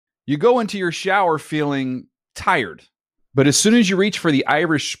You go into your shower feeling tired, but as soon as you reach for the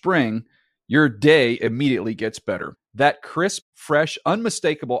Irish Spring, your day immediately gets better. That crisp, fresh,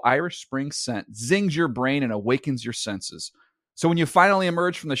 unmistakable Irish Spring scent zings your brain and awakens your senses. So when you finally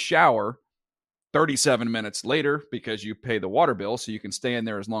emerge from the shower 37 minutes later, because you pay the water bill so you can stay in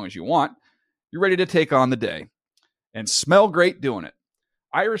there as long as you want, you're ready to take on the day and smell great doing it.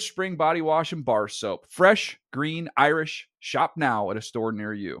 Irish Spring Body Wash and Bar Soap. Fresh, green, Irish. Shop now at a store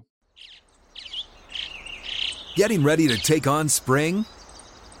near you. Getting ready to take on spring?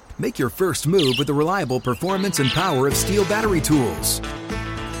 Make your first move with the reliable performance and power of Steel battery tools.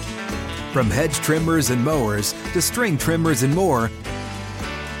 From hedge trimmers and mowers to string trimmers and more,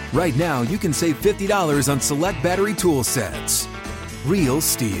 right now you can save $50 on select battery tool sets. Real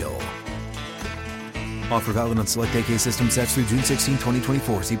Steel. Offer valid on select AK system sets through June 16,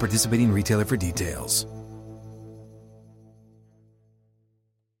 2024. See participating retailer for details.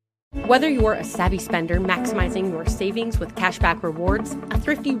 Whether you're a savvy spender maximizing your savings with cashback rewards, a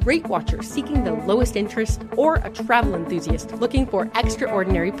thrifty rate watcher seeking the lowest interest, or a travel enthusiast looking for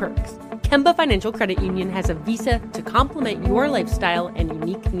extraordinary perks, Kemba Financial Credit Union has a visa to complement your lifestyle and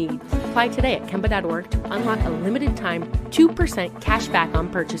unique needs. Apply today at Kemba.org to unlock a limited time 2% cash back on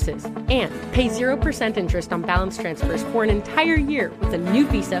purchases and pay 0% interest on balance transfers for an entire year with a new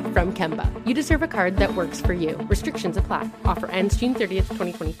visa from Kemba. You deserve a card that works for you. Restrictions apply. Offer ends June 30th,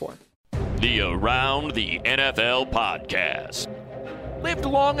 2024. The Around the NFL podcast. Lived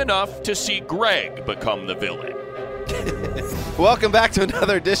long enough to see Greg become the villain. Welcome back to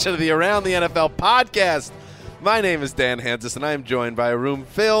another edition of the Around the NFL podcast. My name is Dan Hansis, and I am joined by a room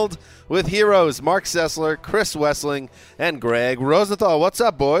filled with heroes Mark Sessler, Chris Wessling, and Greg Rosenthal. What's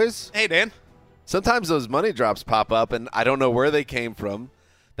up, boys? Hey, Dan. Sometimes those money drops pop up, and I don't know where they came from.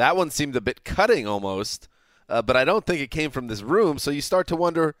 That one seemed a bit cutting almost, but I don't think it came from this room, so you start to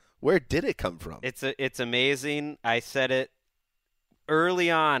wonder, where did it come from? It's amazing. I said it early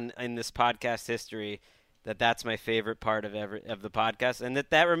on in this podcast history that's my favorite part of the podcast, and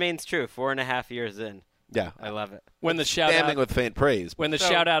that remains true 4.5 years in. Yeah, I love it. When the shout damning out, with faint praise. When the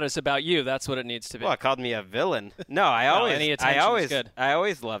shout out is about you, that's what it needs to be. Well, it called me a villain. No, I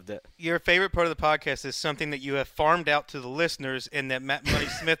always loved it. Your favorite part of the podcast is something that you have farmed out to the listeners, and that Matt Money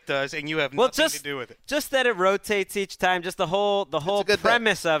Smith does, and you have nothing to do with it. Just that it rotates each time. Just the whole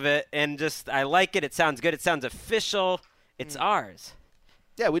premise of it, and just I like it. It sounds good. It sounds official. It's ours.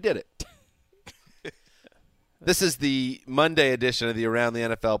 Yeah, we did it. This is the Monday edition of the Around the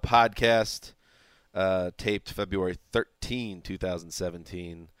NFL podcast. Taped February 13,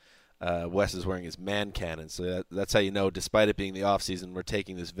 2017. Wes is wearing his man cannon, so that's how you know, despite it being the offseason, we're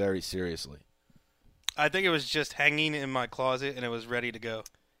taking this very seriously. I think it was just hanging in my closet, and it was ready to go.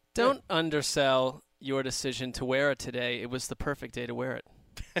 Don't undersell your decision to wear it today. It was the perfect day to wear it.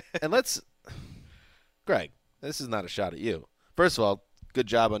 And Greg, this is not a shot at you. First of all, good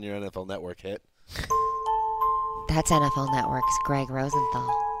job on your NFL Network hit. That's NFL Network's Greg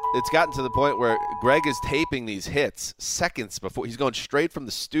Rosenthal. It's gotten to the point where Greg is taping these hits seconds before. He's going straight from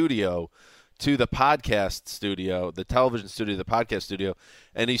the studio to the podcast studio, the television studio, the podcast studio,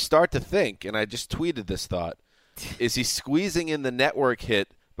 and you start to think, and I just tweeted this thought, is he squeezing in the network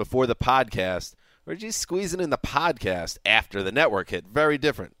hit before the podcast, or is he squeezing in the podcast after the network hit? Very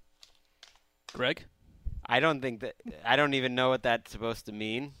different. Greg? I don't even know what that's supposed to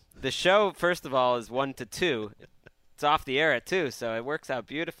mean. The show, first of all, is 1 to 2. It's off the air at 2, so it works out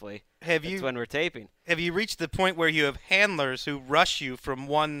beautifully. That's when we're taping. Have you reached the point where you have handlers who rush you from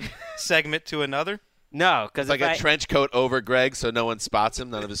one segment to another? No, because like a trench coat over Greg so no one spots him,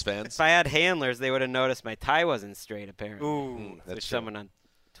 none of his fans? If I had handlers, they would have noticed my tie wasn't straight, apparently. Ooh, that's someone on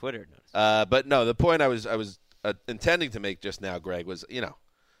Twitter noticed. But no, the point I was intending to make just now, Greg, was,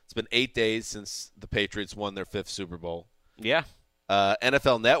 it's been 8 days since the Patriots won their 5th Super Bowl. Yeah.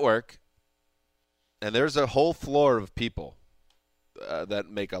 NFL Network, and there's a whole floor of people that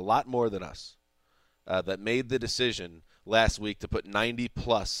make a lot more than us that made the decision last week to put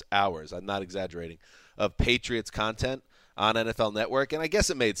 90-plus hours, I'm not exaggerating, of Patriots content on NFL Network, and I guess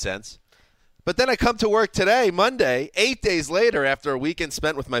it made sense. But then I come to work today, Monday, 8 days later, after a weekend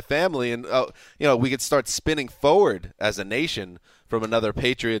spent with my family, and we could start spinning forward as a nation from another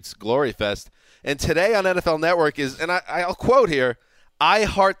Patriots glory fest. And today on NFL Network is, and I'll quote here, I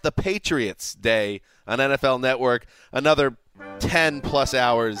Heart the Patriots Day on NFL Network. Another 10-plus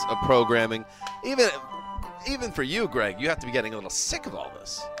hours of programming. Even for you, Greg, you have to be getting a little sick of all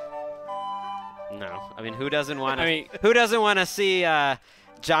this. No, I mean, who doesn't want to see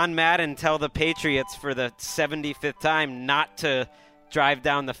John Madden tell the Patriots for the 75th time not to drive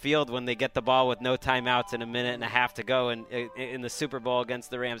down the field when they get the ball with no timeouts and a minute and a half to go in the Super Bowl against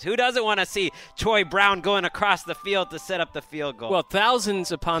the Rams. Who doesn't want to see Troy Brown going across the field to set up the field goal? Well,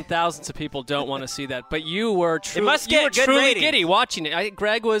 thousands upon thousands of people don't want to see that, but you were it must get good truly ratings. giddy watching it.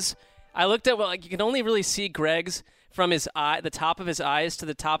 Greg was. I looked at you can only really see Greg's from his eye, the top of his eyes to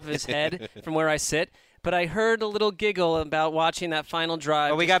the top of his head from where I sit. But I heard a little giggle about watching that final drive.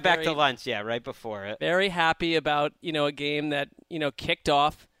 Well, we got back to lunch, right before it. Very happy about, a game that, kicked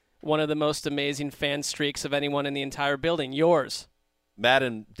off one of the most amazing fan streaks of anyone in the entire building. Yours.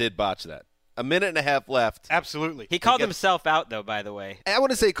 Madden did botch that. A minute and a half left. Absolutely. He called himself out, though, by the way. I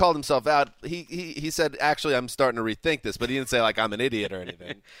wouldn't say he called himself out. He said, actually, I'm starting to rethink this, but he didn't say, like, I'm an idiot or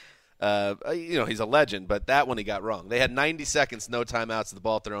anything. He's a legend, but that one he got wrong. They had 90 seconds, no timeouts, the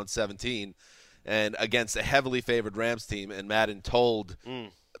ball at their own 17. And against a heavily favored Rams team, and Madden told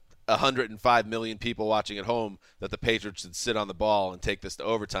 105 million people watching at home that the Patriots should sit on the ball and take this to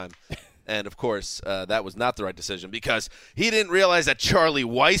overtime. And, of course, that was not the right decision because he didn't realize that Charlie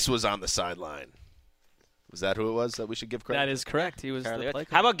Weiss was on the sideline. Was that who it was that we should give credit? That is correct. He was Charlie the play.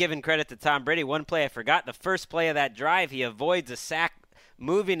 How about giving credit to Tom Brady? One play I forgot. The first play of that drive, he avoids a sack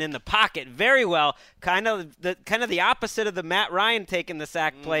moving in the pocket very well, kind of the opposite of the Matt Ryan taking the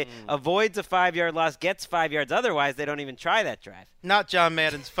sack play, avoids a 5-yard loss, gets 5 yards. Otherwise, they don't even try that drive. Not John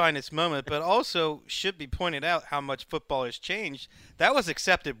Madden's finest moment, but also should be pointed out how much football has changed. That was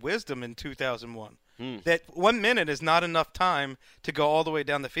accepted wisdom in 2001. That 1 minute is not enough time to go all the way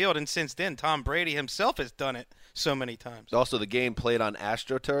down the field, and since then, Tom Brady himself has done it so many times. Also, the game played on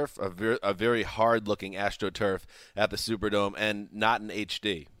AstroTurf, a very hard-looking AstroTurf at the Superdome, and not in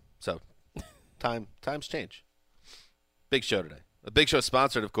HD. So, times change. Big show today. A big show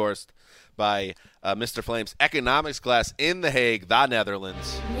sponsored, of course, by Mr. Flame's economics class in The Hague, the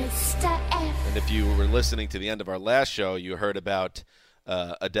Netherlands. Mr. F. And if you were listening to the end of our last show, you heard about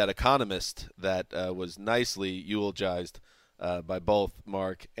a dead economist that was nicely eulogized by both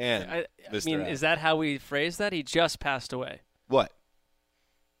Mark and Mr. F. Is that how we phrase that? He just passed away. What?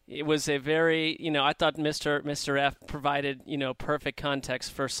 It was a very, I thought Mr. F provided, perfect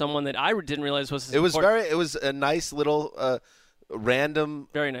context for someone that I didn't realize was. It was a nice little random.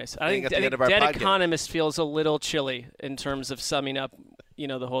 Very nice. I think Dead Economist feels a little chilly in terms of summing up,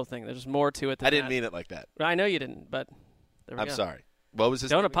 the whole thing. There's more to it than I didn't mean it like that. I know you didn't, but there we go. I'm sorry. What was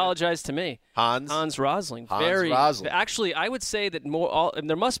his Don't name apologize to me. Hans Rosling. Rosling. Actually, I would say that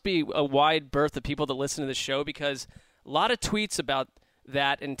there must be a wide berth of people that listen to the show because a lot of tweets about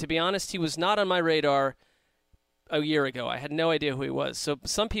that. And to be honest, he was not on my radar a year ago. I had no idea who he was. So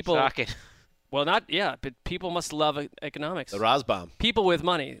some people. Shocking. Well, but people must love economics. The Rosbaum. People with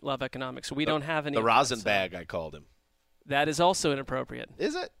money love economics. We don't have any. The Rosenbag, I called him. That is also inappropriate.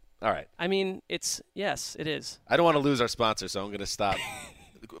 Is it? All right. I mean, yes, it is. I don't want to lose our sponsor, so I'm going to stop.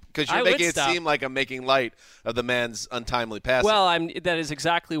 Because you're making it seem like I'm making light of the man's untimely passing. Well, that is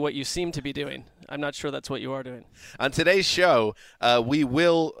exactly what you seem to be doing. I'm not sure that's what you are doing. On today's show, we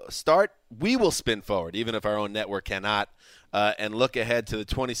will spin forward, even if our own network cannot, and look ahead to the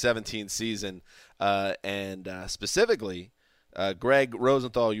 2017 season. And specifically, Greg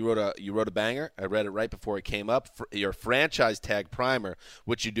Rosenthal, you wrote a banger. I read it right before it came up. For your franchise tag primer,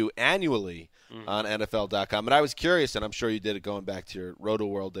 which you do annually on NFL.com. And I was curious, and I'm sure you did it going back to your Roto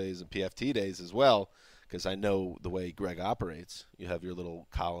World days and PFT days as well, because I know the way Greg operates. You have your little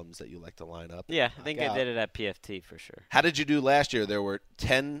columns that you like to line up. Yeah, I think I did it at PFT for sure. How did you do last year? There were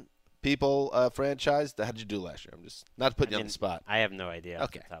 10 people franchised. How did you do last year? I'm just not putting you on the spot. I have no idea.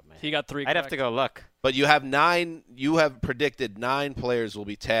 Okay. Off the top of my head. He got 3 I'd have to go look. But you have 9. You have predicted 9 players will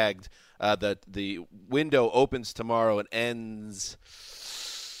be tagged. The window opens tomorrow and ends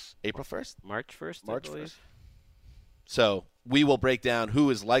April 1st? March 1st, March I believe. 1st. So we will break down who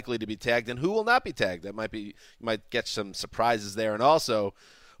is likely to be tagged and who will not be tagged. You might get some surprises there. And also,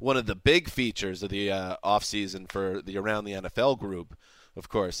 one of the big features of the offseason for the Around the NFL group, of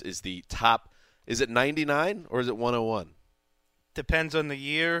course, is the top. Is it 99 or is it 101? Depends on the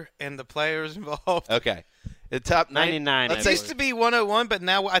year and the players involved. Okay. The top 99. It used to be 101, but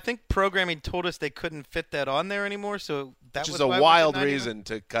now I think programming told us they couldn't fit that on there anymore. So that Which was is a why wild we did 99. reason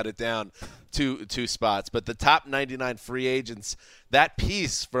to cut it down to 2 spots. But the top 99 free agents, that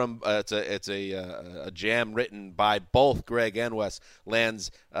piece from it's a jam written by both Greg and Wes, lands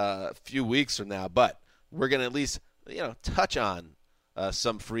a few weeks from now. But we're going to at least touch on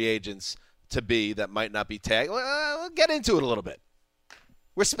some free agents to be that might not be tagged. We'll get into it a little bit.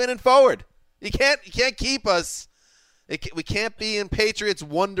 We're spinning forward. You can't keep us. We can't be in Patriots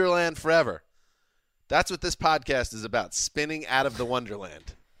Wonderland forever. That's what this podcast is about, spinning out of the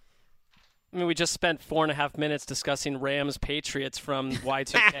Wonderland. I mean, we just spent 4.5 minutes discussing Rams Patriots from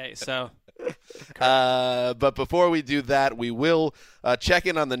Y2K, so. But before we do that, we will check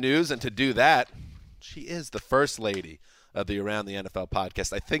in on the news. And to do that, she is the first lady of the Around the NFL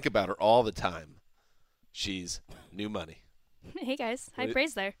podcast. I think about her all the time. She's New Money. Hey, guys. High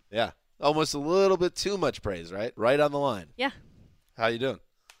praise there. Yeah. Almost a little bit too much praise, right? Right on the line. Yeah. How you doing?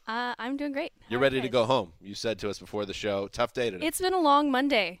 I'm doing great. You're ready to go home. You said to us before the show, tough day today. It's been a long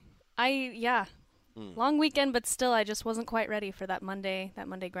Monday. Long weekend, but still I just wasn't quite ready for that Monday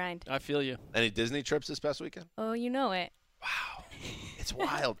grind. I feel you. Any Disney trips this past weekend? Oh, you know it. Wow. It's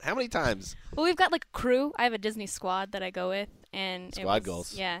wild. How many times? Well, we've got like a crew. I have a Disney squad that I go with. And squad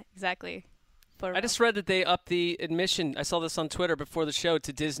goals. Yeah, exactly. I just read that they upped the admission. I saw this on Twitter before the show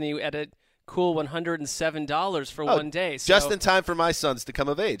to Disney at a cool $107 for one day. So, just in time for my sons to come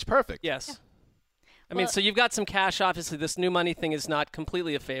of age. Perfect. Yes. Yeah. I mean, so you've got some cash. Obviously, this New Money thing is not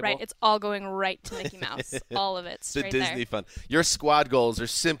completely a fable. Right. It's all going right to Mickey Mouse. All of it. The Disney fund. Your squad goals are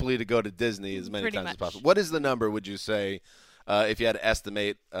simply to go to Disney as many times as possible. What is the number, would you say, if you had to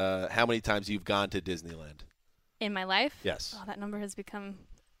estimate how many times you've gone to Disneyland? In my life? Yes. Oh, that number has become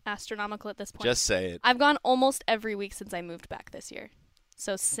astronomical at this point. Just say it. I've gone almost every week since I moved back this year.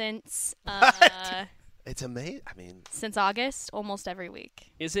 So since It's amazing. I mean, since August, almost every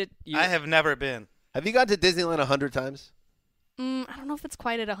week. Is it? I have never been. Have you gone to Disneyland 100 times? I don't know if it's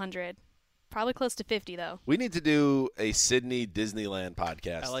quite at 100. Probably close to 50, though. We need to do a Sydney Disneyland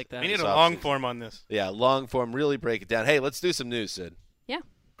podcast. I like that. We need a long form on this. Yeah, long form. Really break it down. Hey, let's do some news, Sid. Yeah.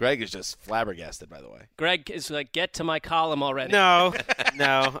 Greg is just flabbergasted, by the way. Greg is like, get to my column already. No.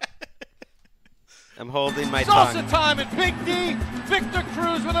 I'm holding my tongue. Salsa time at Big D. Victor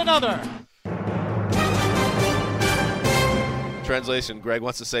Cruz with another. Translation: Greg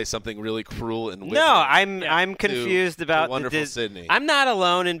wants to say something really cruel and wicked. No, I'm confused about the wonderful Sydney. I'm not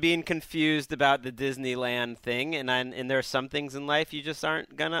alone in being confused about the Disneyland thing, and there are some things in life you just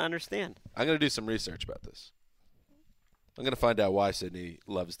aren't gonna understand. I'm gonna do some research about this. I'm going to find out why Sydney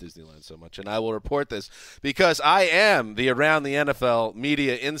loves Disneyland so much, and I will report this because I am the Around the NFL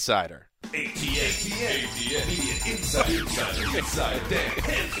Media Insider. ATN Media Insider.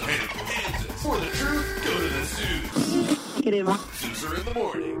 For the truth, go to the Zeus. Zeus are in the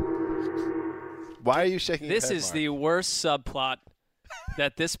morning. Why are you shaking your This head, is Mark? the worst subplot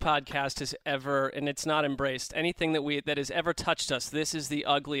that this podcast has ever, and it's not embraced. Anything that has ever touched us, this is the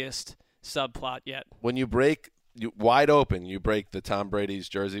ugliest subplot yet. When you break wide open, you break the Tom Brady's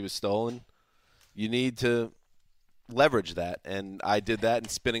jersey was stolen, you need to leverage that. And I did that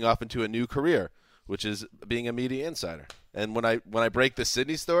and spinning off into a new career, which is being a media insider. And when I break the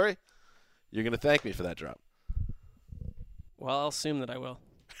Sydney story, you're going to thank me for that drop. Well, I'll assume that I will.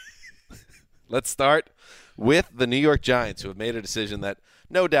 Let's start with the New York Giants, who have made a decision that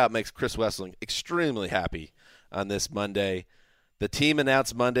no doubt makes Chris Wesseling extremely happy on this Monday. The team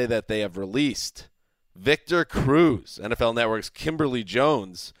announced Monday that they have released Victor Cruz. NFL Network's Kimberly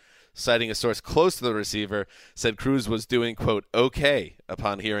Jones, citing a source close to the receiver, said Cruz was doing, quote, okay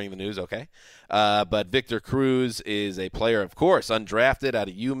upon hearing the news, okay. But Victor Cruz is a player, of course, undrafted out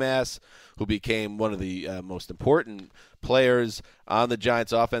of UMass, who became one of the most important players on the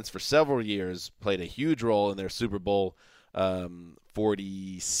Giants offense for several years, played a huge role in their Super Bowl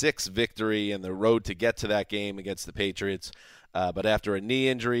 46 victory and the road to get to that game against the Patriots. But after a knee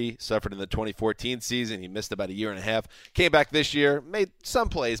injury suffered in the 2014 season, he missed about a year and a half. Came back this year, made some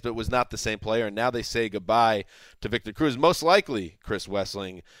plays, but was not the same player. And now they say goodbye to Victor Cruz. Most likely, Chris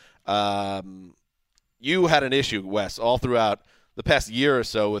Wesseling, you had an issue, Wes, all throughout the past year or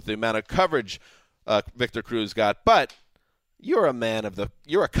so with the amount of coverage Victor Cruz got. But you're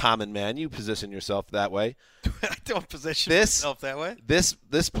a common man. You position yourself that way. I don't position myself that way. This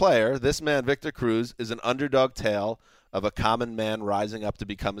player, this man, Victor Cruz, is an underdog tale of a common man rising up to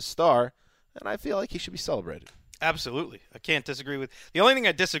become a star, and I feel like he should be celebrated. Absolutely. I can't disagree with. The only thing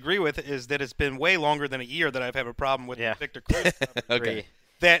I disagree with is that it's been way longer than a year that I've had a problem with Victor Cruz. Okay.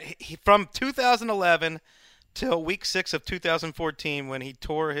 That from 2011 till week 6 of 2014 when he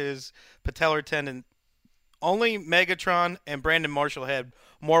tore his patellar tendon, only Megatron and Brandon Marshall had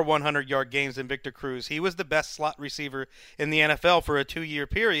more 100-yard games than Victor Cruz. He was the best slot receiver in the NFL for a 2-year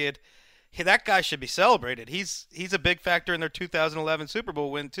period. That guy should be celebrated. He's a big factor in their 2011 Super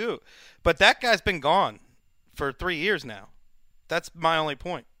Bowl win, too. But that guy's been gone for 3 years now. That's my only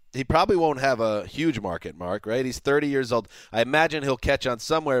point. He probably won't have a huge market, Mark, right? He's 30 years old. I imagine he'll catch on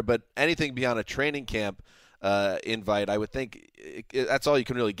somewhere, but anything beyond a training camp invite, I would think that's all you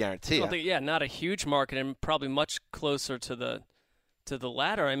can really guarantee. Not a huge market and probably much closer to the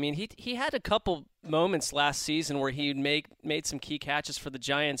latter. I mean, he had a couple moments last season where he made some key catches for the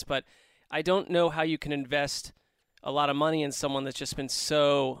Giants, but I don't know how you can invest a lot of money in someone that's just been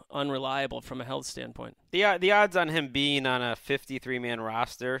so unreliable from a health standpoint. The odds on him being on a 53-man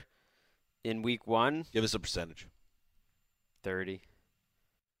roster in week 1. Give us a percentage. 30.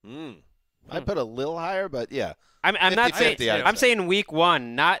 I put a little higher, but yeah. I'm 50, not saying 50, I'm saying week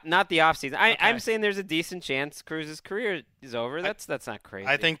 1, not the offseason. Okay. I'm saying there's a decent chance Cruz's career is over. That's not crazy.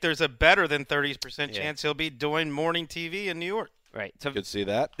 I think there's a better than 30% chance he'll be doing morning TV in New York. Right. Could see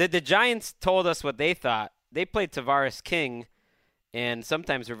that. The Giants told us what they thought. They played Tavares King, and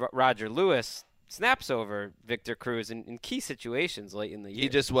sometimes Roger Lewis snaps over Victor Cruz in key situations late in the year. He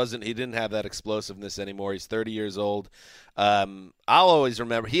just wasn't. He didn't have that explosiveness anymore. He's 30 years old. I'll always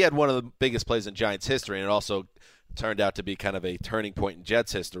remember he had one of the biggest plays in Giants history, and it also turned out to be kind of a turning point in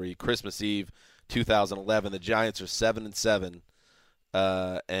Jets history. Christmas Eve, 2011, the Giants are 7-7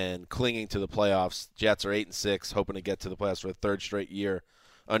 and clinging to the playoffs. Jets are 8-6, hoping to get to the playoffs for a third straight year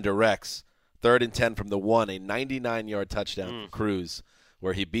under Rex. 3rd and 10 from the 1, a 99-yard touchdown from Cruz,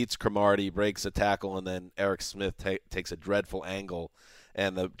 where he beats Cromartie, breaks a tackle, and then Eric Smith takes a dreadful angle.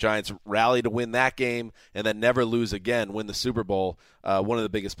 And the Giants rally to win that game and then never lose again, win the Super Bowl, one of the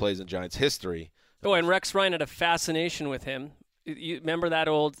biggest plays in Giants history. Oh, and Rex Ryan had a fascination with him. You remember that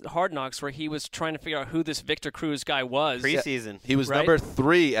old Hard Knocks where he was trying to figure out who this Victor Cruz guy was? Preseason. He was right? number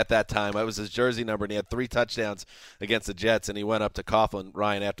 3 at that time. That was his jersey number, and he had 3 touchdowns against the Jets. And he went up to Coughlin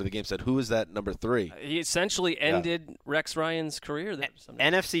Ryan after the game and said, "Who is that number 3?" He essentially ended Rex Ryan's career there.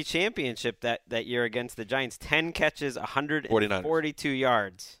 NFC Championship that year against the Giants, 10 catches, 142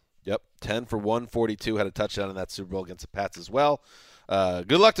 yards. Yep, 10 for 142, had a touchdown in that Super Bowl against the Pats as well.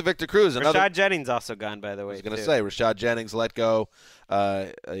 Good luck to Victor Cruz. Rashad Jennings also gone, by the way. I was going to say, Rashad Jennings let go,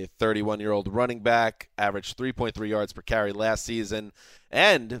 a 31-year-old running back, averaged 3.3 yards per carry last season.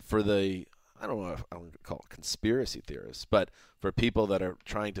 And for the, I don't know if I would call it conspiracy theorists, but for people that are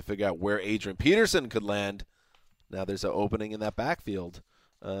trying to figure out where Adrian Peterson could land, now there's an opening in that backfield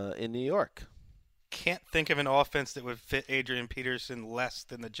in New York. Can't think of an offense that would fit Adrian Peterson less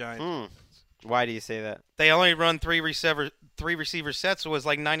than the Giants. Why do you say that? They only run three receiver sets, so it was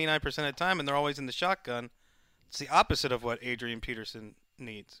like 99% of the time, and they're always in the shotgun. It's the opposite of what Adrian Peterson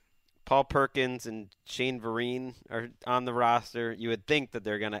needs. Paul Perkins and Shane Vereen are on the roster. You would think that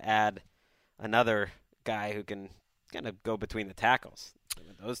they're going to add another guy who can kind of go between the tackles.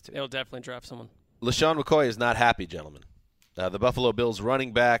 Those two. They'll definitely draft someone. LaShawn McCoy is not happy, gentlemen. The Buffalo Bills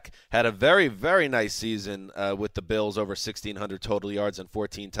running back had a very, very nice season with the Bills, over 1,600 total yards and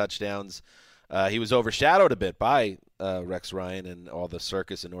 14 touchdowns. He was overshadowed a bit by Rex Ryan and all the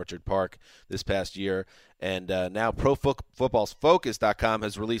circus in Orchard Park this past year. And now ProFootballsFocus.com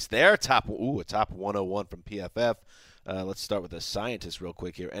has released their top 101 from PFF. Let's start with the scientists real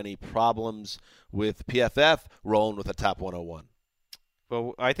quick here. Any problems with PFF rolling with a top 101?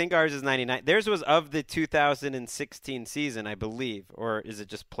 Well, I think ours is 99. Theirs was of the 2016 season, I believe. Or is it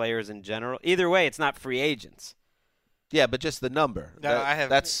just players in general? Either way, it's not free agents. Yeah, but just the number.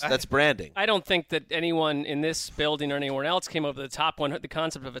 That's branding. I don't think that anyone in this building or anywhere else came up with the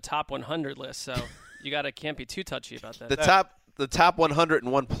concept of a top 100 list. So you can't be too touchy about that. The top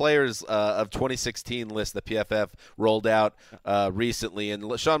 101 players of 2016 list that PFF rolled out recently, and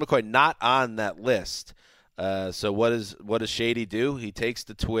LaShawn McCoy not on that list. So what does Shady do? He takes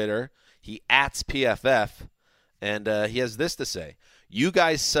to Twitter, he @s PFF, and he has this to say: "You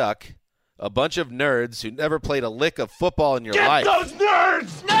guys suck. A bunch of nerds who never played a lick of football in your life." Get those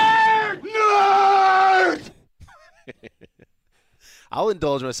nerds! Nerds! I'll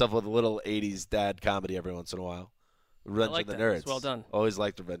indulge myself with a little 80s dad comedy every once in a while. Revenge of the Nerds. It's well done. Always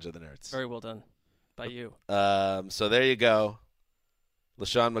liked Revenge of the Nerds. Very well done by you. So there you go.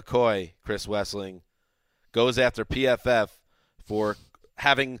 LaShawn McCoy, Chris Wessling, goes after PFF for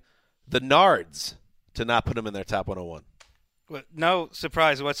having the nards to not put him in their top 101. Well, no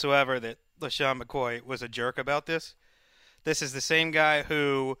surprise whatsoever that LaShawn McCoy was a jerk about this. This is the same guy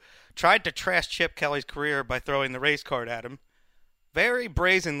who tried to trash Chip Kelly's career by throwing the race card at him. Very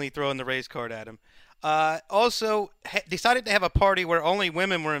brazenly throwing the race card at him. Also, decided to have a party where only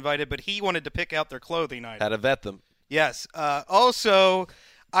women were invited, but he wanted to pick out their clothing items. Had to vet them. Yes. Also,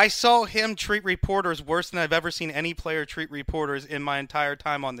 I saw him treat reporters worse than I've ever seen any player treat reporters in my entire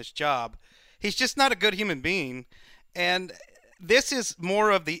time on this job. He's just not a good human being. And this is more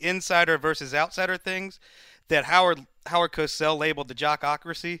of the insider versus outsider things that Howard Cosell labeled the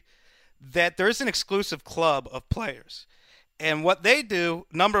jockocracy, that there's an exclusive club of players. And what they do,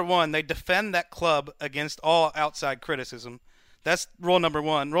 number one, they defend that club against all outside criticism. That's rule number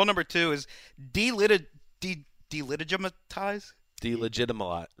one. Rule number two is delegitimize?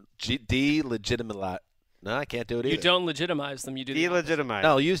 Delegitimize. No, I can't do it either. You don't legitimize them. You do delegitimize.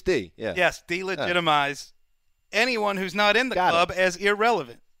 No, use D. Yeah. Yes, delegitimize anyone who's not in the club as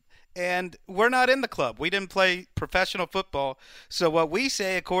irrelevant. And we're not in the club. We didn't play professional football. So what we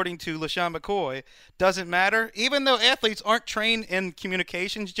say, according to LaShawn McCoy, doesn't matter. Even though athletes aren't trained in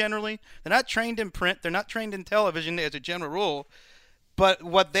communications generally, they're not trained in print, they're not trained in television as a general rule. But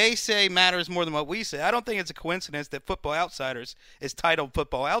what they say matters more than what we say. I don't think it's a coincidence that Football Outsiders is titled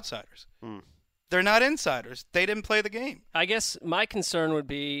Football Outsiders. They're not insiders. They didn't play the game. I guess my concern would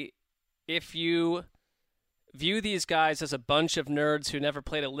be if you view these guys as a bunch of nerds who never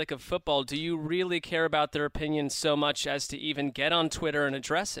played a lick of football, do you really care about their opinions so much as to even get on Twitter and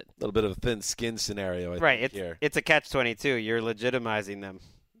address it? A little bit of a thin skin scenario, I right. think, here. It's a catch-22. You're legitimizing them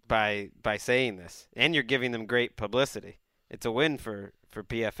by saying this, and you're giving them great publicity. It's a win for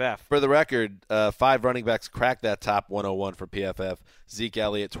PFF. For the record, 5 running backs cracked that top 101 for PFF. Zeke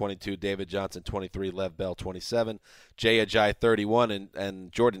Elliott, 22, David Johnson, 23, Lev Bell, 27, Jay Ajayi, 31,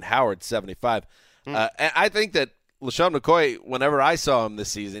 and Jordan Howard, 75. And I think that LaShawn McCoy, whenever I saw him this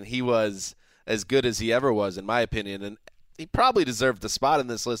season, he was as good as he ever was, in my opinion, and he probably deserved a spot in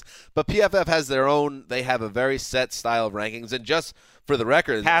this list. But PFF has their own – they have a very set style of rankings. And just for the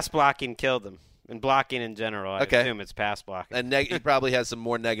record – pass blocking killed him. And blocking in general, I assume it's pass blocking. And he probably has some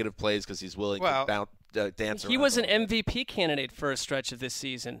more negative plays because he's willing to dance around. He was an MVP candidate for a stretch of this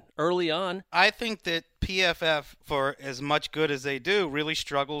season, early on. I think that PFF, for as much good as they do, really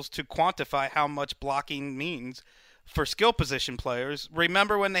struggles to quantify how much blocking means for skill position players.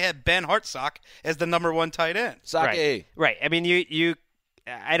 Remember when they had Ben Hartsock as the number 1 tight end? Right. I mean,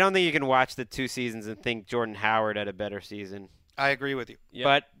 I don't think you can watch the 2 seasons and think Jordan Howard had a better season. I agree with you.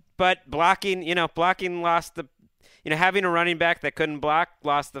 Yep. But blocking lost the having a running back that couldn't block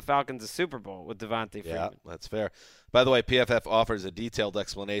lost the Falcons a Super Bowl with Devontae Freeman. Yeah, that's fair. By the way, PFF offers a detailed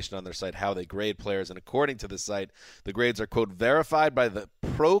explanation on their site how they grade players, and according to the site, the grades are, quote, verified by the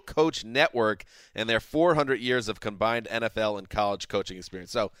Pro Coach Network and their 400 years of combined NFL and college coaching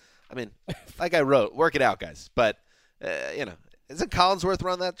experience. So, I mean, like I wrote, work it out, guys. But, isn't Collinsworth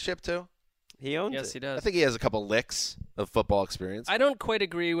run that ship too? He owns it. Yes, he does. I think he has a couple licks of football experience. I don't quite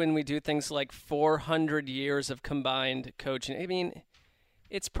agree when we do things like 400 years of combined coaching. I mean,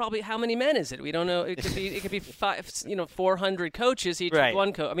 it's probably, how many men is it? We don't know. It could be 400 coaches each with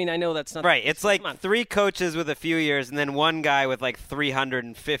one coach. I mean, I know that's not right. It's like 3 coaches with a few years, and then one guy with like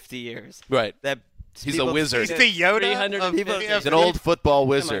 350 years. Right. He's a wizard. He's the Yoda of people. He's an old football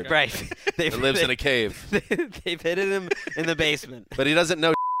wizard. Right. That lives in a cave. They've hidden him in the basement. But he doesn't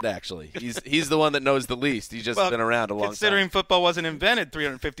know actually. He's the one that knows the least. He's just been around a long time. Considering football wasn't invented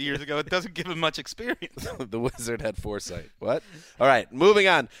 350 years ago, it doesn't give him much experience. The wizard had foresight. What? All right, moving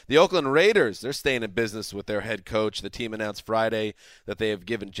on. The Oakland Raiders, they're staying in business with their head coach. The team announced Friday that they have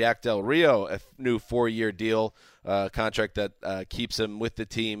given Jack Del Rio a new 4-year deal, contract that keeps him with the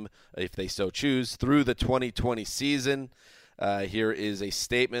team, if they so choose, through the 2020 season. Here is a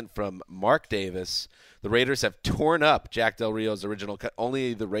statement from Mark Davis. The Raiders have torn up Jack Del Rio's original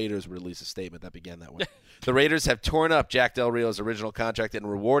only the Raiders release a statement that began that way. The Raiders have torn up Jack Del Rio's original contract and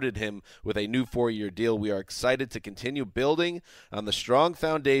rewarded him with a new 4-year deal. We are excited to continue building on the strong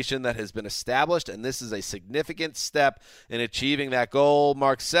foundation that has been established, and this is a significant step in achieving that goal.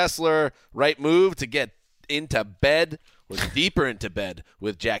 Mark Sessler, right move to get into bed, or deeper into bed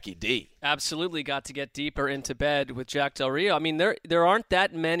with Jackie D. Absolutely got to get deeper into bed with Jack Del Rio. I mean, there aren't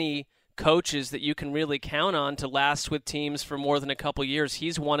that many coaches that you can really count on to last with teams for more than a couple years.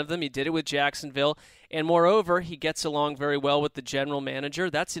 He's one of them. He did it with Jacksonville. And moreover, he gets along very well with the general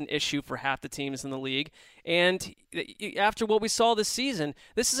manager. That's an issue for half the teams in the league. And after what we saw this season,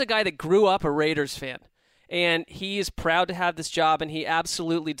 this is a guy that grew up a Raiders fan. And he is proud to have this job, and he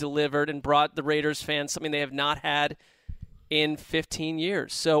absolutely delivered and brought the Raiders fans something they have not had in 15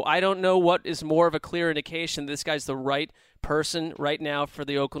 years. So I don't know what is more of a clear indication this guy's the right person right now for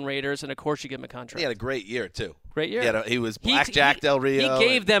the Oakland Raiders, and of course you give him a contract. He had a great year, too. Great year. He was Jack Del Rio.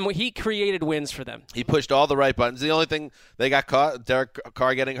 He created wins for them. He pushed all the right buttons. The only thing they got caught, Derek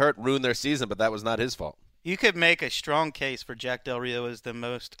Carr getting hurt, ruined their season, but that was not his fault. You could make a strong case for Jack Del Rio as the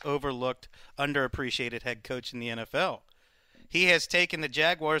most overlooked, underappreciated head coach in the NFL. He has taken the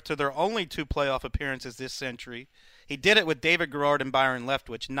Jaguars to their only 2 playoff appearances this century. He did it with David Garrard and Byron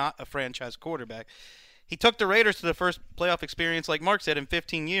Leftwich, not a franchise quarterback. He took the Raiders to the first playoff experience, like Mark said, in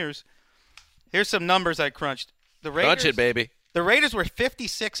 15 years. Here's some numbers I crunched. Crunch it, baby. The Raiders were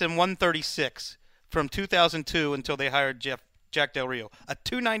 56-136 from 2002 until they hired Jack Del Rio. A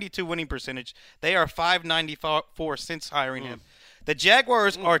 .292 winning percentage. They are .594 since hiring him. The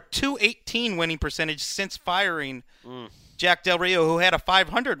Jaguars are .218 winning percentage since firing Jack Del Rio, who had a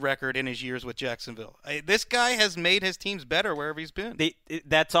 500 record in his years with Jacksonville. This guy has made his teams better wherever he's been.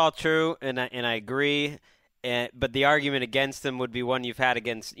 That's all true, and I agree. But the argument against him would be one you've had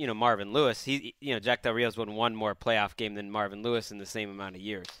against, Marvin Lewis. Jack Del Rio's won one more playoff game than Marvin Lewis in the same amount of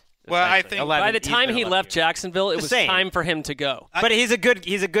years. Well, I think by the time he left Jacksonville, it was time for him to go. But he's a good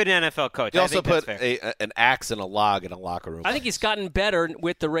NFL coach. He also put an axe and a log in a locker room. I think he's gotten better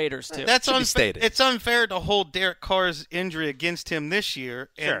with the Raiders too. That's unfair. It's unfair to hold Derek Carr's injury against him this year,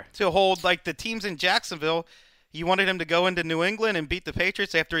 and to hold like the teams in Jacksonville. You wanted him to go into New England and beat the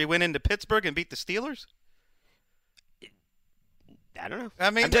Patriots after he went into Pittsburgh and beat the Steelers? I don't know. I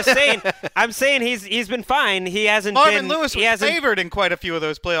mean, I'm just saying. I'm saying he's been fine. He hasn't. Marvin Lewis was favored in quite a few of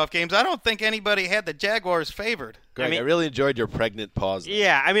those playoff games. I don't think anybody had the Jaguars favored. Greg, I really enjoyed your pregnant pause.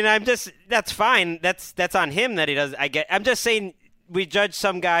 Yeah, I mean, that's fine. That's on him that he does. I'm just saying we judge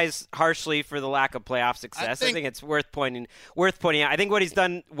some guys harshly for the lack of playoff success. I think it's worth pointing out. I think what he's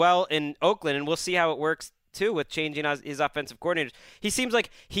done well in Oakland, and we'll see how it works too with changing his offensive coordinators. He seems like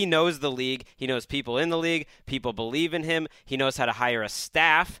he knows the league. He knows people in the league. People believe in him. He knows how to hire a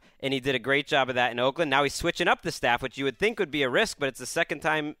staff, and he did a great job of that in Oakland. Now he's switching up the staff, which you would think would be a risk, but it's the second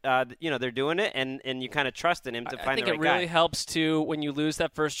time they're doing it, and you kind of trust in him to find the right guy. I think it really helps to, when you lose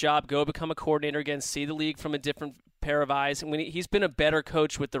that first job, go become a coordinator again, see the league from a different pair of eyes. And when he's been a better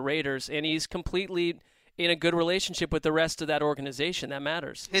coach with the Raiders, and he's completely in a good relationship with the rest of that organization. That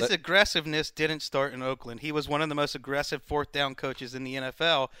matters. His aggressiveness didn't start in Oakland. He was one of the most aggressive fourth down coaches in the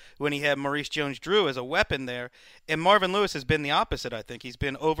NFL when he had Maurice Jones-Drew as a weapon there. And Marvin Lewis has been the opposite, I think. He's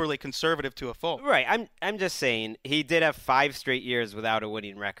been overly conservative to a fault. Right. I'm just saying he did have 5 straight years without a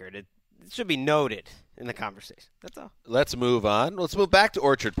winning record. It should be noted in the conversation. That's all. Let's move on. Let's move back to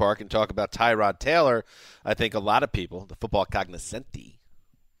Orchard Park and talk about Tyrod Taylor. I think a lot of people, the football cognoscenti.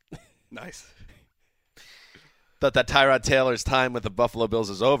 Nice. Thought that Tyrod Taylor's time with the Buffalo Bills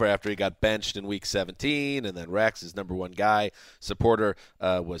is over after he got benched in Week 17, and then Rex, his number one guy, supporter,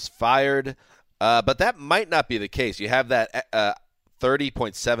 was fired. But that might not be the case. You have that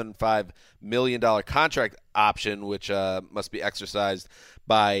 $30.75 million contract option, which must be exercised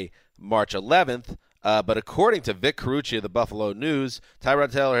by March 11th. But according to Vic Carucci of the Buffalo News,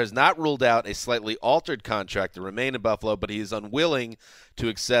 Tyrod Taylor has not ruled out a slightly altered contract to remain in Buffalo, but he is unwilling to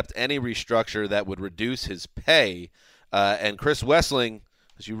accept any restructure that would reduce his pay. And Chris Wessling,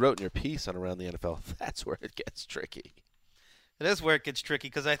 as you wrote in your piece on Around the NFL, that's where it gets tricky. It is where it gets tricky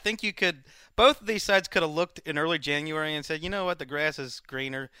because I think both of these sides could have looked in early January and said, you know what, the grass is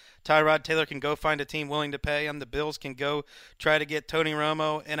greener. Tyrod Taylor can go find a team willing to pay him. The Bills can go try to get Tony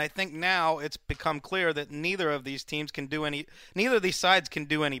Romo. And I think now it's become clear that neither of these sides can do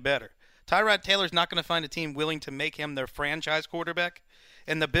any better. Tyrod Taylor's not going to find a team willing to make him their franchise quarterback.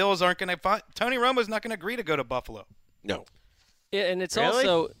 And the Bills aren't going to find – Tony Romo's not going to agree to go to Buffalo. No. Yeah, and it's really?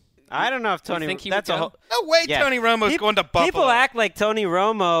 Also – I don't know if Tony. That's a no way. Yeah. Tony Romo's going to Buffalo. People act like Tony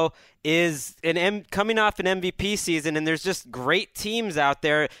Romo is coming off an MVP season, and there's just great teams out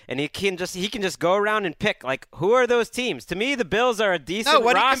there, and he can just go around and pick. Like, who are those teams? To me, the Bills are a decent roster. No,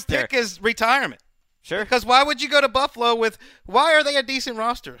 what he can pick is retirement. Sure. Because why would you go to Buffalo why are they a decent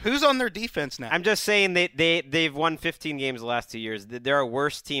roster? Who's on their defense now? I'm just saying they've won 15 games the last 2 years. There are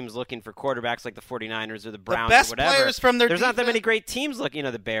worse teams looking for quarterbacks like the 49ers or the Browns the best or whatever. Players from their There's defense. not that many great teams looking,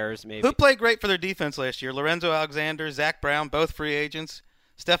 the Bears maybe. Who played great for their defense last year? Lorenzo Alexander, Zach Brown, both free agents.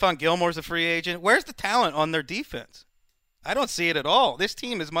 Stephon Gilmore's a free agent. Where's the talent on their defense? I don't see it at all. This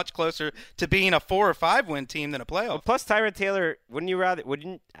team is much closer to being a 4 or 5 win team than a playoff. Well, plus Tyrod Taylor,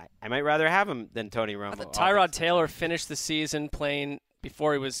 I might rather have him than Tony Romo. Tyrod Taylor finished the season playing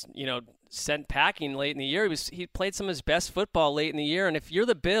before he was, sent packing late in the year. He played some of his best football late in the year, and if you're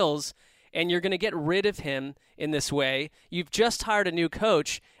the Bills and you're going to get rid of him in this way, you've just hired a new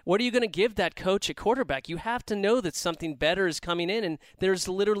coach. What are you going to give that coach at quarterback? You have to know that something better is coming in, and there's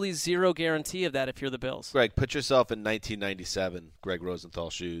literally zero guarantee of that if you're the Bills. Greg, put yourself in 1997, Greg Rosenthal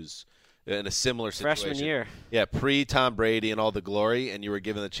shoes, in a similar situation. Freshman year. Yeah, pre-Tom Brady and all the glory, and you were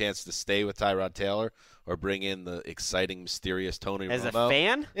given the chance to stay with Tyrod Taylor or bring in the exciting, mysterious Tony Romo. As a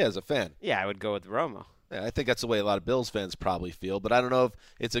fan? Yeah, as a fan. Yeah, I would go with Romo. Yeah, I think that's the way a lot of Bills fans probably feel, but I don't know if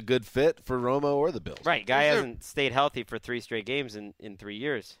it's a good fit for Romo or the Bills. Right, guy hasn't stayed healthy for 3 straight games in 3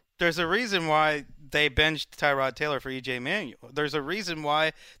 years. There's a reason why they benched Tyrod Taylor for E.J. Manuel. There's a reason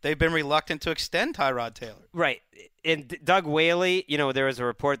why they've been reluctant to extend Tyrod Taylor. Right. And Doug Whaley, there was a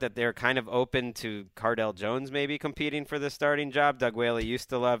report that they're kind of open to Cardell Jones maybe competing for the starting job. Doug Whaley used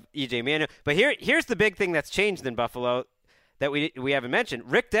to love E.J. Manuel. But here's the big thing that's changed in Buffalo that we haven't mentioned.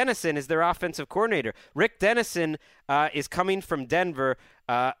 Rick Dennison is their offensive coordinator. Rick Dennison is coming from Denver,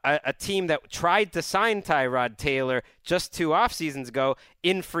 a team that tried to sign Tyrod Taylor just 2 off seasons ago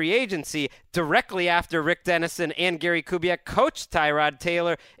in free agency, directly after Rick Dennison and Gary Kubiak coached Tyrod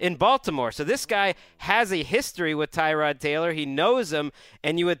Taylor in Baltimore. So this guy has a history with Tyrod Taylor. He knows him,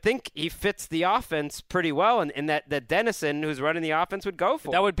 and you would think he fits the offense pretty well, and that Dennison, who's running the offense, would go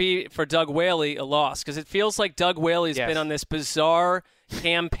for. That would be, for Doug Whaley, a loss, because it feels like Doug Whaley's been on this bizarre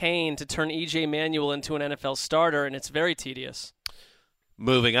campaign to turn E.J. Manuel into an NFL starter, and it's very tedious.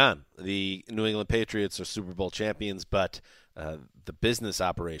 Moving on, the New England Patriots are Super Bowl champions, but the business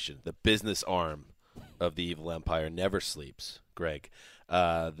operation, the business arm of the evil empire never sleeps, Greg.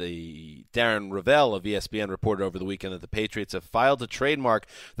 The Darren Rovell of ESPN reported over the weekend that the Patriots have filed to trademark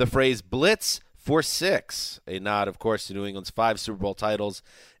the phrase Blitz for 6, a nod, of course, to New England's 5 Super Bowl titles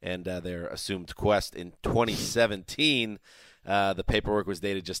and their assumed quest in 2017. The paperwork was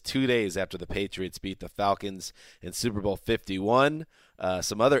dated just 2 days after the Patriots beat the Falcons in Super Bowl 51.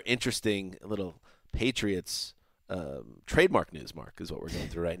 Some other interesting little Patriots trademark news, Mark, is what we're going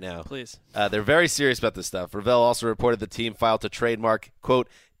through right now. Please. They're very serious about this stuff. Rovell also reported the team filed to trademark, quote,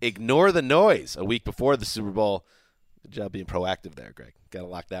 ignore the noise a week before the Super Bowl. Good job being proactive there, Greg. Got to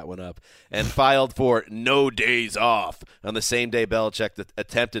lock that one up. And filed for no days off on the same day Belichick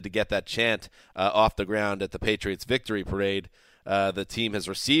attempted to get that chant off the ground at the Patriots victory parade. The team has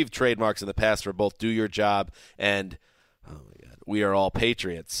received trademarks in the past for both do your job and, oh my God, we are all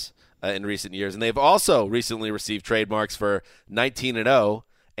Patriots in recent years. And they've also recently received trademarks for 19-0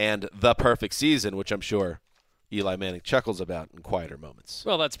 and the perfect season, which I'm sure Eli Manning chuckles about in quieter moments.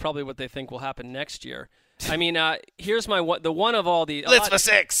 Well, that's probably what they think will happen next year. I mean, here's the one of all the Blitz for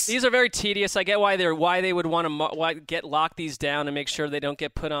 6. These are very tedious. I get why they would want to lock these down and make sure they don't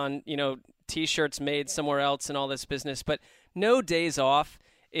get put on T-shirts made somewhere else and all this business. But no days off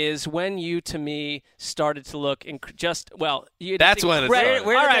is when you, to me, started to look that's when it started.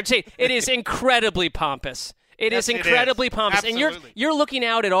 All right, it is incredibly pompous. It is incredibly pompous. Absolutely. And you're looking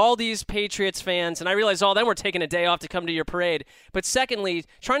out at all these Patriots fans, and I realize, then we're taking a day off to come to your parade. But secondly,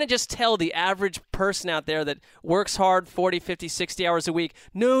 trying to just tell the average person out there that works hard 40, 50, 60 hours a week,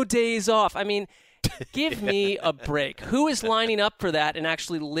 no days off. I mean, give me a break. Who is lining up for that and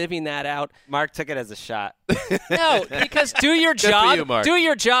actually living that out? Mark took it as a shot. No, because do your job. you, Mark. Do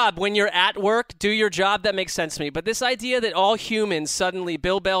your job when you're at work. Do your job. That makes sense to me. But this idea that all humans suddenly,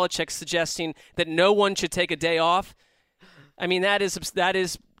 Bill Belichick suggesting that no one should take a day off, I mean, that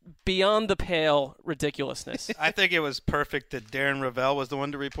is beyond the pale ridiculousness. I think it was perfect that Darren Rovell was the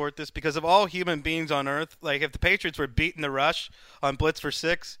one to report this, because of all human beings on earth, like if the Patriots were beating the rush on Blitz for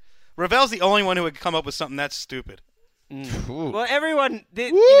 6, Rovell's the only one who would come up with something that's stupid. Well, everyone,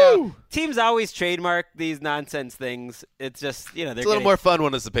 teams always trademark these nonsense things. It's just, they're It's a little more fun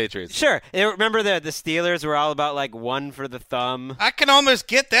when it's the Patriots. Sure. Remember the Steelers were all about, like, 1 for the thumb. I can almost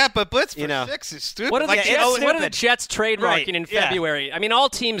get that, but Blitz for 6 is stupid. What are the Jets trademarking in February? Yeah. I mean, all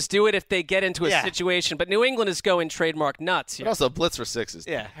teams do it if they get into a situation, but New England is going trademark nuts here. But also, Blitz for 6 is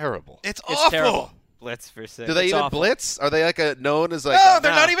terrible. It's awful. Terrible. Blitz for 6. Do they even awful. blitz? Are they known as No,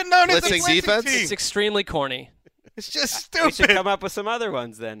 they're not even known as a blitzing blitzing defense? team. It's extremely corny. It's just We should stupid. come up with some other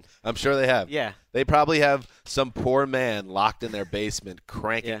ones then. I'm sure they have. Yeah. They probably have some poor man locked in their basement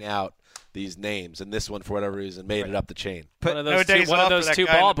cranking out these names, and this one, for whatever reason, made it up the chain. One of no those days two, one off of for those that two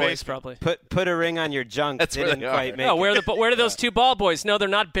guy in ball the boys, basement. probably. Put a ring on your junk. That's they where didn't they are. quite make No, it. where are those two ball boys? No, they're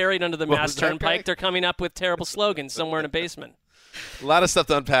not buried under the What Mass was that Turnpike. guy? They're coming up with terrible slogans somewhere in a basement. A lot of stuff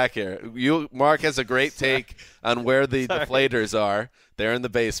to unpack here. Mark has a great take on where the deflators are. They're in the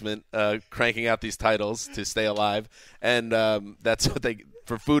basement cranking out these titles to stay alive, and that's what they –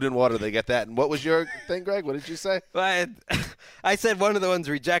 for food and water, they get that. And what was your thing, Greg? What did you say? Well, I said one of the ones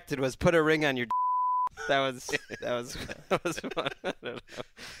rejected was put a ring on your That was fun. I don't know.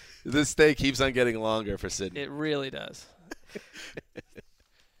 This steak keeps on getting longer for Sydney. It really does.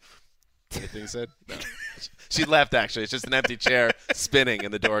 Anything you said? No. She left, actually. It's just an empty chair spinning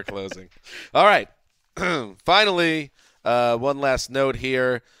and the door closing. All right. Finally, one last note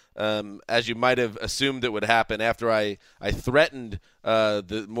here. As you might have assumed it would happen after I threatened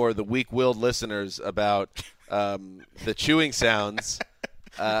the weak-willed listeners about the chewing sounds,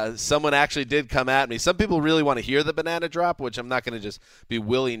 someone actually did come at me. Some people really want to hear the banana drop, which I'm not going to just be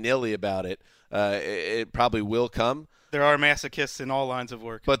willy-nilly about it. It probably will come. There are masochists in all lines of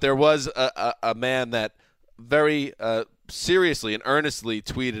work. But there was a man that very seriously and earnestly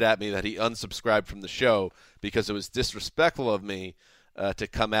tweeted at me that he unsubscribed from the show because it was disrespectful of me to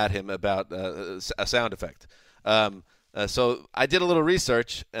come at him about a sound effect. So I did a little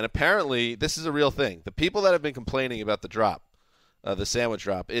research, and apparently this is a real thing. The people that have been complaining about the drop, the sandwich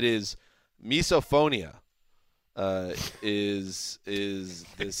drop, it is misophonia. is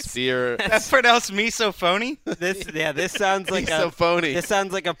this fear. That's pronounced misophony? This sounds like misophony. This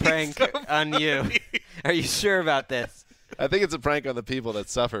sounds like a prank on you. Are you sure about this? I think it's a prank on the people that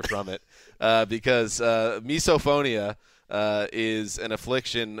suffer from it, because misophonia is an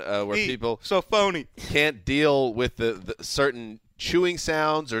affliction where people can't deal with the certain chewing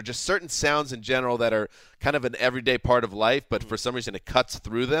sounds or just certain sounds in general that are kind of an everyday part of life, but for some reason it cuts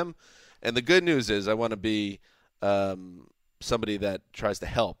through them. And the good news is I want to be somebody that tries to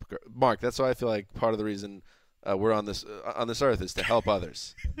help. Mark, that's why I feel like part of the reason we're on this earth is to help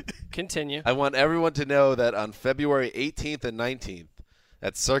others. Continue. I want everyone to know that on February 18th and 19th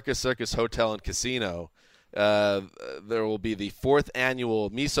at Circus Hotel and Casino, there will be the 4th annual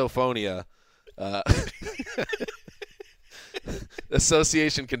Misophonia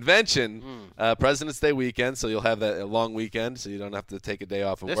Association Convention, President's Day weekend, so you'll have that a long weekend, so you don't have to take a day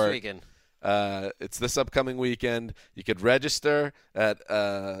off of work. This weekend. It's this upcoming weekend. You could register at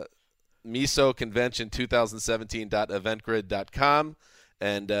misoconvention2017.eventgrid.com,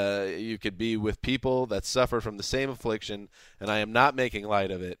 and you could be with people that suffer from the same affliction, and I am not making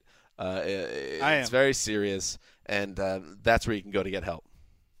light of it. It's very serious, and that's where you can go to get help.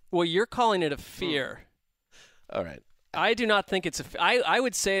 Well, you're calling it a fear. All right. I do not think it's I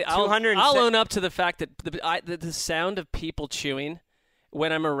would say I'll own up to the fact that the sound of people chewing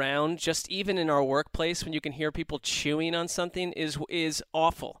when I'm around, just even in our workplace, when you can hear people chewing on something, is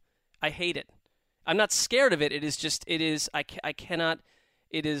awful. I hate it. I'm not scared of it. It is I cannot.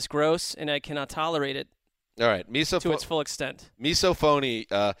 It is gross, and I cannot tolerate it. All right, to its full extent.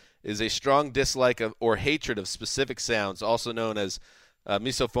 Misophony is a strong dislike of or hatred of specific sounds, also known as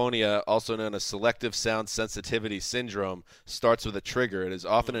misophonia, also known as selective sound sensitivity syndrome, starts with a trigger. It is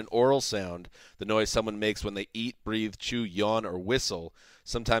often an oral sound, the noise someone makes when they eat, breathe, chew, yawn, or whistle.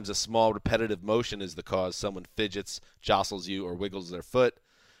 Sometimes a small repetitive motion is the cause. Someone fidgets, jostles you, or wiggles their foot.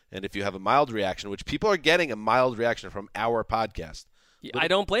 And if you have a mild reaction, which people are getting a mild reaction from our podcast. I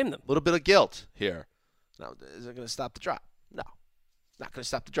don't blame them. A little bit of guilt here. Now, is it going to stop the drop? No. Not going to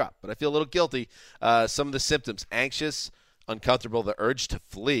stop the drop. But I feel a little guilty. Some of the symptoms: anxious, uncomfortable, the urge to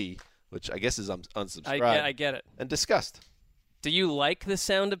flee, which I guess is unsubscribed. I get it. And disgust. Do you like the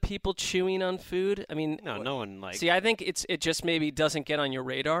sound of people chewing on food? I mean, no one likes. See, I think it just maybe doesn't get on your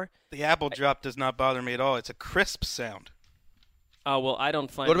radar. The apple drop does not bother me at all. It's a crisp sound. Oh, well, I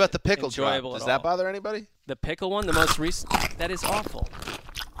don't find What about the pickle drop? Does that bother anybody? The pickle one, the most recent? That is awful.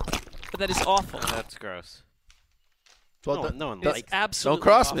 But that is awful. That's gross. Well, no one it's likes absolutely Don't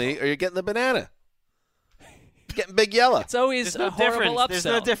cross awful. me, or you're getting the banana. You're getting big yellow. It's always There's a horrible upsell. There's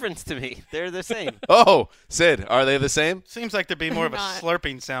no difference to me. They're the same. Oh, Sid, are they the same? Seems like there'd be more of a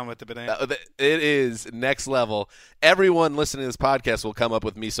slurping sound with the banana. It is next level. Everyone listening to this podcast will come up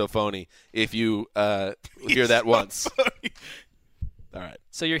with misophony if you hear that once. All right.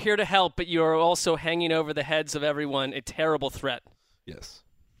 So you're here to help, but you are also hanging over the heads of everyone a terrible threat. Yes.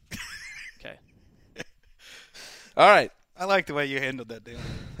 Okay. All right. I like the way you handled that, Dan.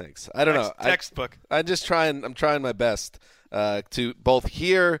 Thanks. I don't know. Textbook. I'm trying my best to both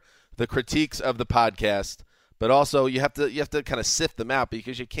hear the critiques of the podcast, but also you have to kind of sift them out,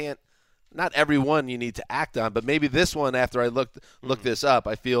 because you can't. Not every one you need to act on, but maybe this one, after I looked this up,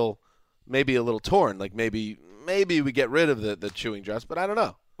 I feel maybe a little torn. Like maybe we get rid of the chewing drops, but I don't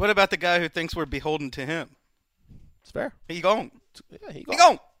know. What about the guy who thinks we're beholden to him? It's fair. He gone. Yeah, he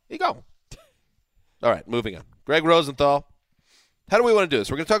gone. All right, moving on. Greg Rosenthal. How do we want to do this?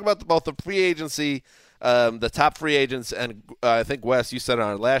 We're going to talk about both the free agency, the top free agents, and I think, Wes, you said on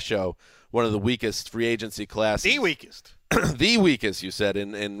our last show, one of the weakest free agency classes. The weakest. The weakest, you said,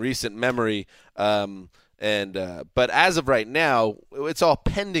 in recent memory. But as of right now, it's all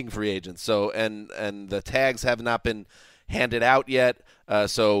pending free agents. So and the tags have not been handed out yet.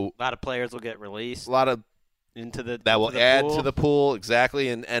 So a lot of players will get released. A lot of that will add to the pool, exactly.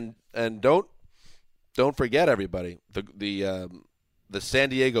 And don't forget, everybody, the San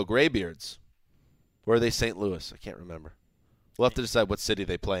Diego Graybeards. Where are they? St. Louis? I can't remember. We'll have to decide what city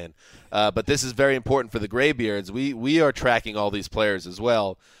they play in. But this is very important for the Graybeards. We are tracking all these players as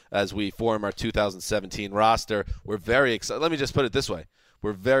well as we form our 2017 roster. We're very excited. Let me just put it this way.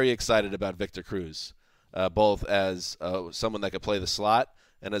 We're very excited about Victor Cruz, both as someone that could play the slot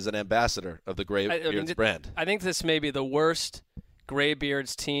and as an ambassador of the Graybeards brand. I think this may be the worst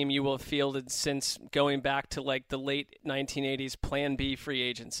Graybeards team you will have fielded since going back to like the late 1980s Plan B free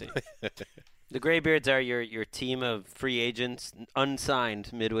agency. The Graybeards are your team of free agents,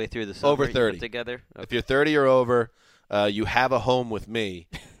 unsigned midway through the summer. Over 30. Together? Okay. If you're 30 or over, you have a home with me.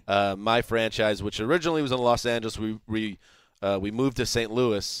 My franchise, which originally was in Los Angeles, we moved to St.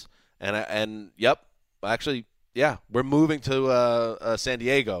 Louis, and actually Yeah, we're moving to San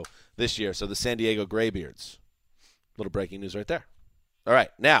Diego this year, so the San Diego Graybeards. Little breaking news right there. All right,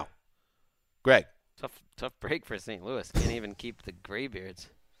 now, Greg. Tough break for St. Louis. Can't even keep the Graybeards.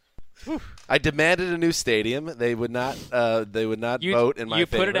 I demanded a new stadium. They would not. They would not vote in my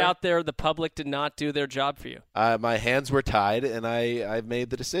favor. You put it out there. The public did not do their job for you. My hands were tied, and I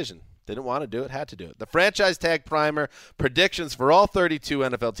made the decision. Didn't want to do it. Had to do it. The franchise tag primer predictions for all 32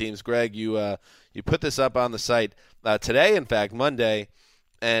 NFL teams. Greg, you put this up on the site today. In fact, Monday,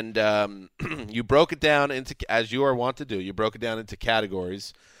 and you broke it down into, as you are wont to do. You broke it down into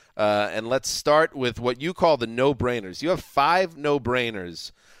categories. And let's start with what you call the no-brainers. You have 5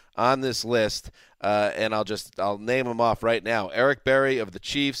 no-brainers on this list, and I'll name them off right now. Eric Berry of the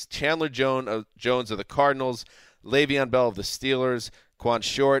Chiefs, Chandler Jones of the Cardinals, Le'Veon Bell of the Steelers, Quan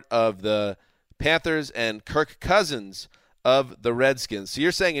Short of the Panthers, and Kirk Cousins of the Redskins. So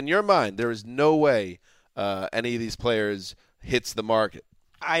you're saying in your mind there is no way any of these players hits the market?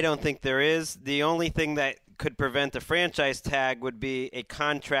 I don't think there is. The only thing that could prevent a franchise tag would be a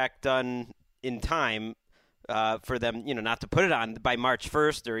contract done in time for them, not to put it on by March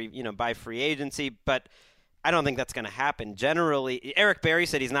 1st or, by free agency. But I don't think that's going to happen. Generally, Eric Berry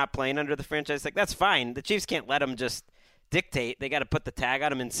said he's not playing under the franchise tag. That's fine. The Chiefs can't let him just dictate. They got to put the tag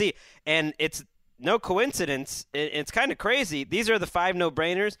on him and see. And it's no coincidence. It's kind of crazy. These are the 5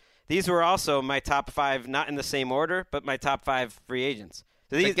 no-brainers. These were also my top 5, not in the same order, but my top 5 free agents.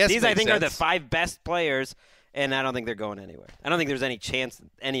 So these I think, are the 5 best players, and I don't think they're going anywhere. I don't think there's any chance that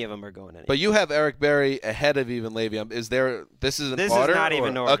any of them are going anywhere. But you have Eric Berry ahead of even Le'Veon. This is order? This is not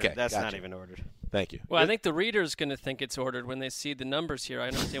even ordered. Okay, that's gotcha. not even ordered. Thank you. Well, I think the reader's going to think it's ordered when they see the numbers here. I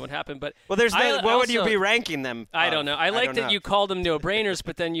understand what happened, but what would you be ranking them? I don't know. I like that you called them no-brainers,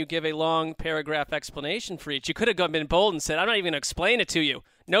 but then you give a long paragraph explanation for each. You could have been bold and said, "I'm not even going to explain it to you.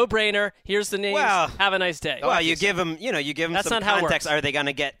 No-brainer. Here's the names. Have a nice day." Well, you give them, That's some not how it context. works. Are they going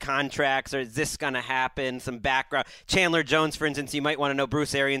to get contracts, or is this going to happen? Some background. Chandler Jones, for instance, you might want to know.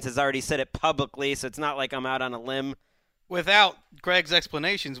 Bruce Arians has already said it publicly, so it's not like I'm out on a limb. Without Greg's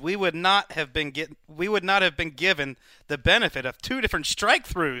explanations, we would not have been given the benefit of 2 different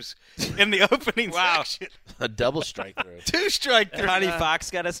strike-throughs in the opening section. A double strike-through. 2 strike-throughs. Honey Fox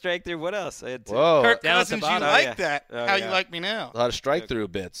got a strike-through. What else? I had 2. Whoa. Kirk Cousins, you like that. Oh, How yeah. you like me now? A lot of strike-through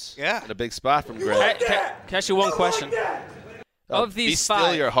bits. Yeah. And a big spot from Greg. Can I ask you one question? Of Be these still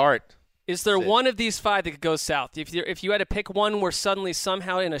 5, your heart. is there one of these 5 that could go south? If you had to pick one where suddenly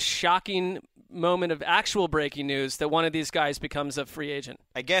somehow in a shocking moment of actual breaking news that one of these guys becomes a free agent?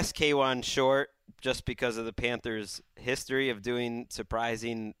 I guess Kwan Short, just because of the Panthers' history of doing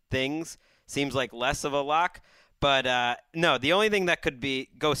surprising things, seems like less of a lock. But no, the only thing that could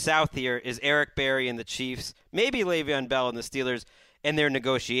go south here is Eric Berry and the Chiefs, maybe Le'Veon Bell and the Steelers, and their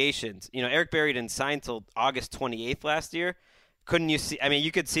negotiations. Eric Berry didn't sign until August 28th last year. Couldn't you see? I mean,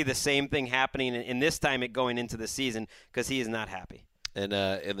 you could see the same thing happening in this time going into the season because he is not happy. And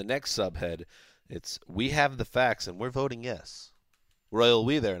in the next subhead, it's "We have the facts and we're voting yes." Royal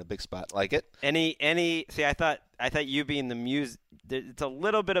we there in a big spot. Like it? See, I thought you being the music, it's a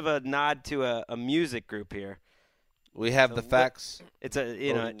little bit of a nod to a music group here. We have the facts. It's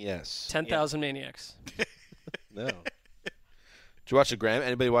voting yes. 10,000 Maniacs. No. Did you watch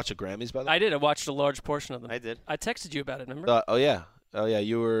anybody watch the Grammys, by the way? I did. I watched a large portion of them. I did. I texted you about it, remember? Oh, yeah.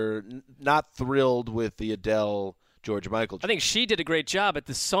 You were not thrilled with the Adele George Michael. I think she did a great job, but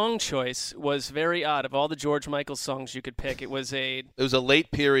the song choice was very odd. Of all the George Michael songs you could pick, it was a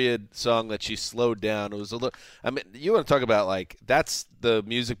late period song that she slowed down. It was a little. I mean, you want to talk about that's the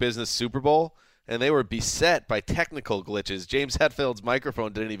music business Super Bowl, and they were beset by technical glitches. James Hetfield's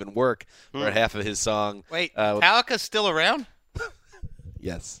microphone didn't even work for half of his song. Wait, Metallica's still around?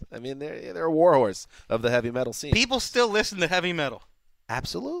 Yes, I mean they're a warhorse of the heavy metal scene. People still listen to heavy metal.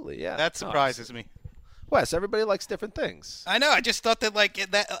 Absolutely, yeah. That surprises me. Wes, everybody likes different things. I know. I just thought that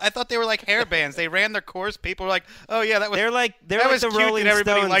I thought they were like hair bands. They ran their course. People were like, "Oh yeah, that was." They're like that was the cute Rolling that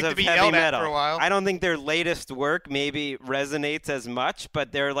everybody Stones liked of to be heavy yelled metal. at for a while. I don't think their latest work maybe resonates as much,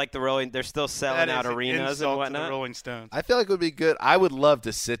 but they're like the Rolling. They're still selling out arenas and whatnot. To the Rolling Stones. I feel like it would be good. I would love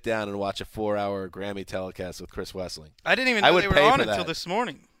to sit down and watch a 4-hour Grammy telecast with Chris Wessling. I didn't even know they were on until this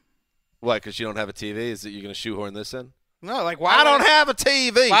morning. What? Because you don't have a TV? Is that you're going to shoehorn this in? No, like why? I don't have a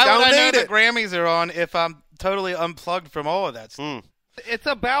TV. Why don't would I need know it. the Grammys are on if I'm totally unplugged from all of that stuff? It's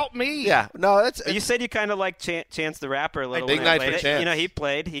about me. Yeah, no, that's. You said you kind of like Chance the Rapper a little. Big night for Chance. He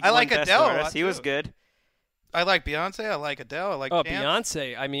played. I like Adele. He was good. I like Beyonce. I like Adele. I like Chance.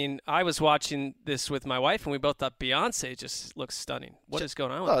 Beyonce. I mean, I was watching this with my wife, and we both thought Beyonce just looks stunning. What is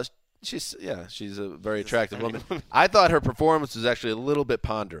going on with her? She's a very attractive woman. I thought her performance was actually a little bit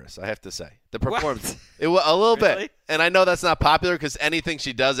ponderous, I have to say. The performance. It was a little bit. And I know that's not popular because anything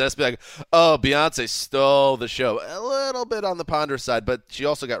she does, it has to be like, oh, Beyonce stole the show. A little bit on the ponderous side, but she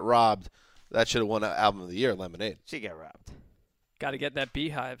also got robbed. That should have won Album of the Year, Lemonade. She got robbed. Got to get that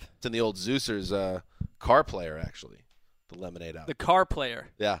Beehive. It's in the old Zeusers car player, actually, the Lemonade album. The car player.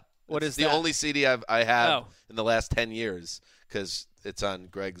 Yeah. What is the that? only CD I have in the last 10 years because it's on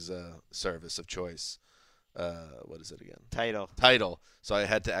Greg's service of choice. What is it again? Tidal. So I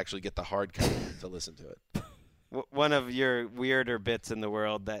had to actually get the hard copy to listen to it. One of your weirder bits in the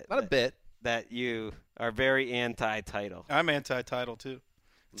world not a bit that you are very anti-Tidal. I'm anti-Tidal too.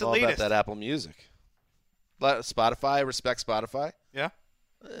 It's all elitist. about that Apple Music. Spotify, respect Spotify. Yeah.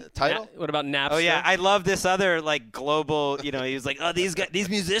 Tidal. What about Napster? Oh yeah, I love this other like global. He was like, oh, these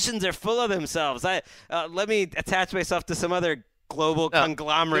musicians are full of themselves. Let me attach myself to some other global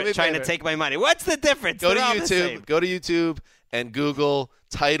conglomerate trying to take my money. What's the difference? Go to YouTube and Google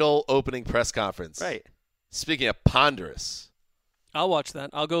Tidal opening press conference. Right. Speaking of ponderous. I'll watch that.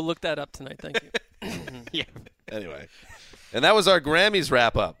 I'll go look that up tonight. Thank you. Yeah. Anyway. And that was our Grammys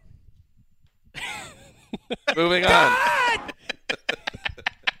wrap up. Moving on.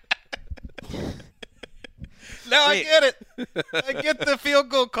 Now I get it. I get the field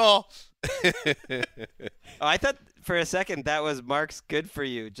goal call. I thought for a second that was Mark's good for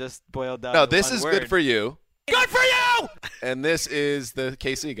you, just boiled down. No, to this one is word. good for you. Good for you! And this is the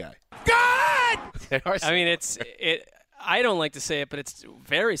KC guy. Good! I mean, I don't like to say it, but it's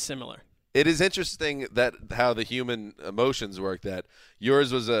very similar. It is interesting that how the human emotions work, that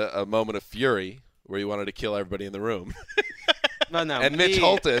yours was a moment of fury where you wanted to kill everybody in the room. No. And Mitch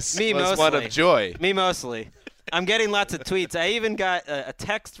Holtis was mostly. one of joy. Me mostly. I'm getting lots of tweets. I even got a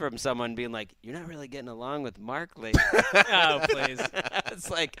text from someone being like, you're not really getting along with Mark lately. Oh, please. It's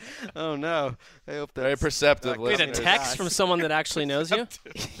like, oh, no. I hope that's very perceptive. Wait, a text from someone that actually knows you?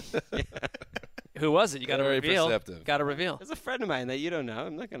 Yeah. Who was it? You got to reveal. Perceptive. Got to reveal. It's a friend of mine that you don't know.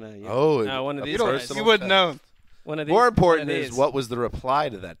 I'm not going to. Oh, one of these guys. You wouldn't know. One of these. More important is what was the reply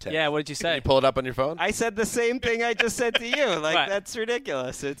to that text? Yeah, what did you say? Can you pull it up on your phone? I said the same thing I just said to you. Like, What? that's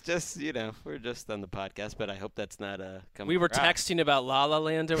ridiculous. It's just, we're just on the podcast, but I hope that's not coming We were across. texting about La La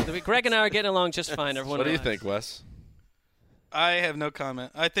Land over the week. Greg and I are getting along just fine. Everyone What do you relax. think, Wes? I have no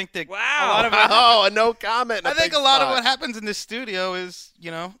comment. I think that Wow. a lot of Oh, no comment. I think a lot of what happens in this studio is,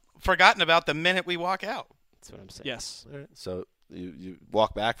 forgotten about the minute we walk out. That's what I'm saying. Yes. All right. So you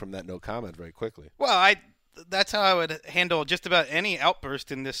walk back from that no comment very quickly. Well, that's how I would handle just about any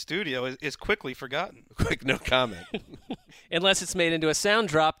outburst in this studio is quickly forgotten. Quick no comment. Unless it's made into a sound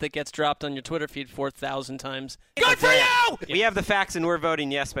drop that gets dropped on your Twitter feed 4,000 times. Good for you! We have the facts, and we're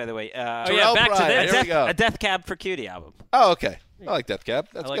voting yes, by the way. yeah, Terrell back to Pryor. this. Here we go. A Death Cab for Cutie album. Oh, okay. I like Death Cab.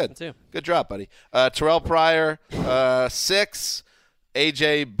 That's I like good. them too. Good drop, buddy. Terrell Pryor, 6.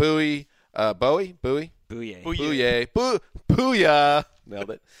 AJ Bowie. Bowie? Booyah. Booyah. Nailed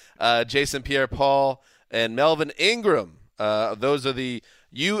it. Jason Pierre-Paul and Melvin Ingram. Those are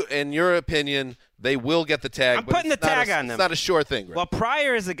in your opinion, they will get the tag. I'm but putting the it's not tag a- on them. It's not a sure thing, right? Well,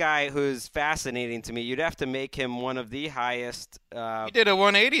 Pryor is a guy who's fascinating to me. You'd have to make him one of the highest. You did a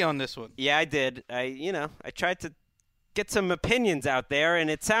 180 on this one. Yeah, I did. I tried to get some opinions out there, and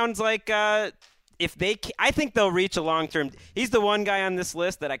it sounds like I think they'll reach a long-term. He's the one guy on this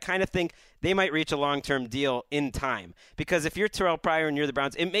list that I kind of think they might reach a long-term deal in time. Because if you're Terrell Pryor and you're the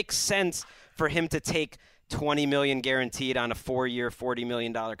Browns, it makes sense for him to take $20 million guaranteed on a 4-year, $40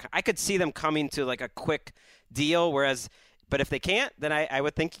 million. I could see them coming to like a quick deal. But if they can't, then I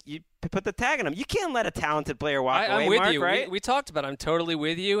would think you put the tag on him. You can't let a talented player walk away. I'm with Mark, you. Right? We talked about it. I'm totally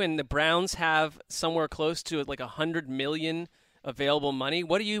with you. And the Browns have somewhere close to like $100 million available money.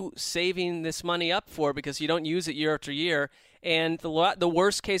 What are you saving this money up for? Because you don't use it year after year. And the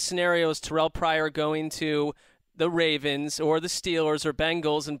worst case scenario is Terrell Pryor going to the Ravens or the Steelers or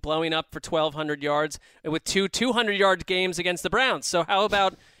Bengals and blowing up for 1,200 yards with 200-yard games against the Browns. So how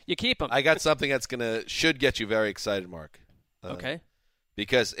about you keep him? I got something that's should get you very excited, Mark. Okay.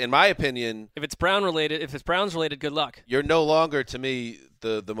 Because in my opinion, if it's Browns related, good luck. You're no longer, to me,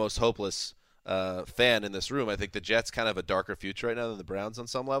 the most hopeless fan in this room. I think the Jets kind of have a darker future right now than the Browns on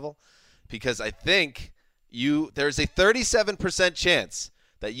some level, because I think there's a 37% chance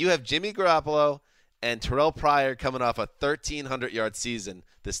that you have Jimmy Garoppolo and Terrell Pryor coming off a 1,300-yard season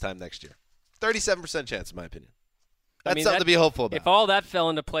this time next year. 37% chance, in my opinion. That's something to be hopeful about. If all that fell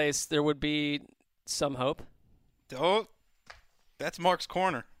into place, there would be some hope. That's Mark's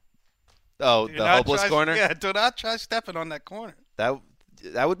corner. Oh, the hopeless corner? Yeah, do not try stepping on that corner. That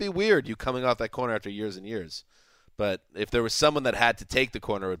would be weird, you coming off that corner after years and years. But if there was someone that had to take the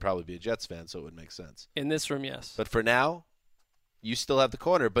corner, it would probably be a Jets fan, so it would make sense. In this room, yes. But for now, you still have the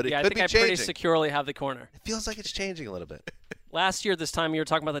corner, but it I could think be I changing. pretty securely have the corner. It feels like it's changing a little bit. Last year, this time, you were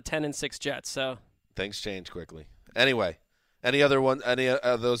talking about the 10-6 Jets, so things change quickly. Anyway, any of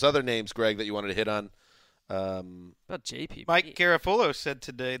those other names, Greg, that you wanted to hit on? About JPP. Mike Garafolo said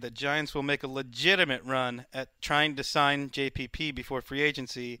today that Giants will make a legitimate run at trying to sign JPP before free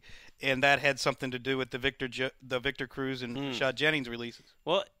agency, and that had something to do with the Victor Cruz and Rashad Jennings releases.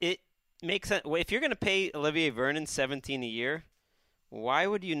 Well, it makes sense. If you're going to pay Olivier Vernon $17 a year, why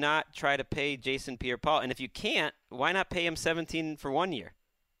would you not try to pay Jason Pierre-Paul? And if you can't, why not pay him $17 for 1 year?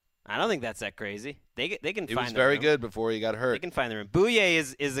 I don't think that's that crazy. They can find the room. He was very good before he got hurt. They can find the room.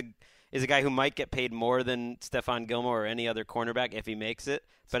 Bouye is a guy who might get paid more than Stephon Gilmore or any other cornerback if he makes it.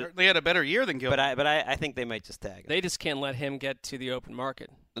 But certainly had a better year than Gilmore. But I think they might just tag him. They just can't let him get to the open market.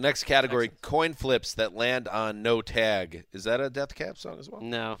 The next category, coin flips that land on no tag. Is that a Death Cab song as well?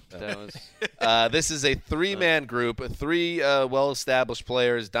 No. That was. This is a three-man group, three well-established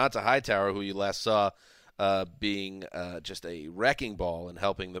players. Donta Hightower, who you last saw being just a wrecking ball and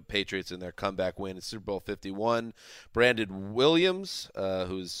helping the Patriots in their comeback win in Super Bowl 51. Brandon Williams,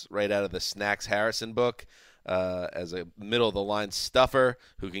 who's right out of the Snacks Harrison book, as a middle-of-the-line stuffer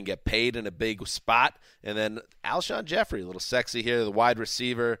who can get paid in a big spot. And then Alshon Jeffrey, a little sexy here, the wide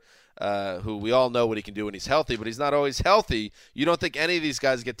receiver, who we all know what he can do when he's healthy, but he's not always healthy. You don't think any of these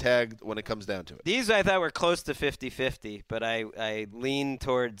guys get tagged when it comes down to it? These I thought were close to 50-50, but I lean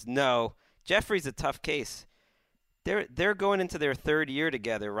towards no. Jeffrey's a tough case. They're going into their third year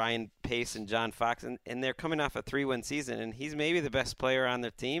together, Ryan Pace and John Fox, and they're coming off a 3-win season, and he's maybe the best player on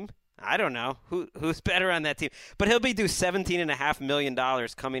their team. I don't know who's better on that team, but he'll be due $17.5 million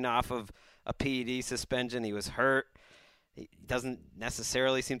coming off of a PED suspension. He was hurt. He doesn't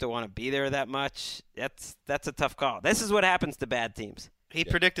necessarily seem to want to be there that much. That's a tough call. This is what happens to bad teams. He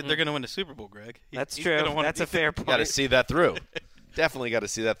predicted they're going to win the Super Bowl, Greg. That's true. That's a fair point. Got to see that through. Definitely got to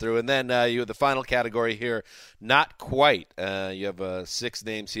see that through. And then you have the final category here, not quite. You have 6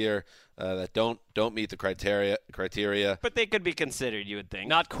 names here that don't meet the criteria. But they could be considered, you would think.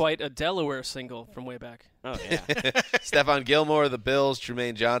 Not quite a Delaware single from way back. Oh, yeah. Stephon Gilmore of the Bills,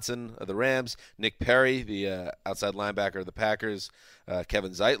 Trumaine Johnson of the Rams, Nick Perry, the outside linebacker of the Packers,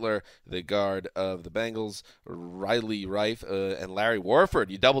 Kevin Zeitler, the guard of the Bengals, Riley Reif, and Larry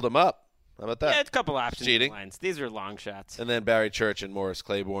Warford. You doubled them up. How about that? Yeah, it's a couple options. Cheating. Lines. These are long shots. And then Barry Church and Morris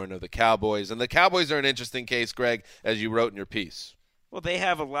Claiborne of the Cowboys. And the Cowboys are an interesting case, Greg, as you wrote in your piece. Well, they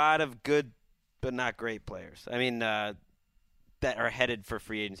have a lot of good but not great players. I mean, that are headed for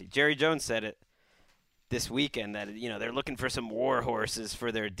free agency. Jerry Jones said it this weekend that they're looking for some war horses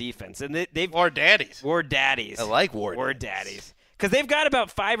for their defense, and they've war daddies. I like war daddies. Because they've got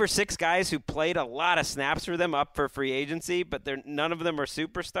about 5 or 6 guys who played a lot of snaps for them up for free agency, but none of them are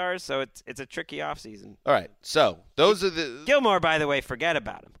superstars, so it's a tricky offseason. All right, so those are the Gilmore, by the way, forget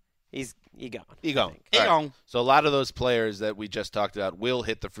about him. He gone. He gone. Right. So a lot of those players that we just talked about will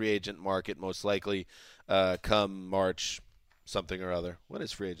hit the free agent market most likely come March something or other. When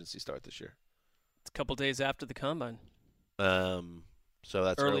does free agency start this year? It's a couple days after the Combine. So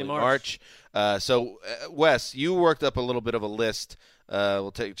that's early March. So, Wes, you worked up a little bit of a list.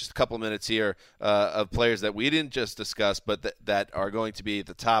 We'll take just a couple minutes here of players that we didn't just discuss, but that are going to be at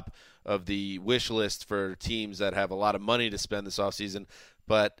the top of the wish list for teams that have a lot of money to spend this offseason.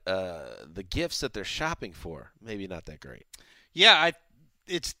 But the gifts that they're shopping for, maybe not that great. Yeah,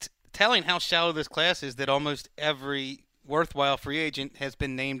 it's telling how shallow this class is that almost every worthwhile free agent has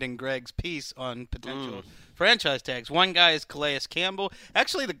been named in Greg's piece on potential franchise tags. One guy is Calais Campbell.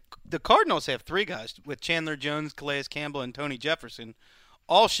 Actually, the Cardinals have 3 guys with Chandler Jones, Calais Campbell, and Tony Jefferson.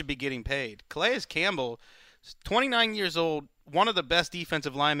 All should be getting paid. Calais Campbell is 29 years old, one of the best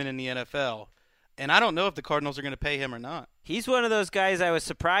defensive linemen in the NFL. And I don't know if the Cardinals are going to pay him or not. He's one of those guys I was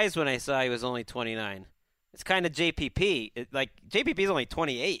surprised when I saw he was only 29. It's kind of JPP. JPP is only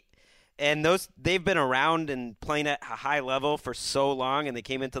 28. And they've been around and playing at a high level for so long, and they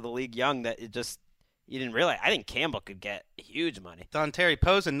came into the league young that you didn't realize. I think Campbell could get huge money. Dontari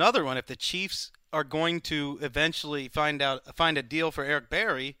Poe's another one. If the Chiefs are going to eventually find a deal for Eric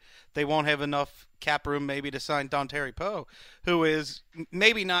Berry, they won't have enough cap room maybe to sign Dontari Poe, who is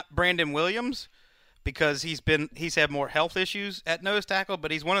maybe not Brandon Williams because he's had more health issues at nose tackle, but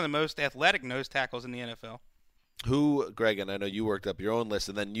he's one of the most athletic nose tackles in the NFL. Who, Greg, and I know you worked up your own list,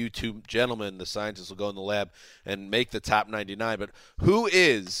 and then you two gentlemen, the scientists, will go in the lab and make the top 99. But who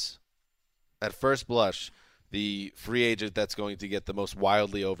is, at first blush, the free agent that's going to get the most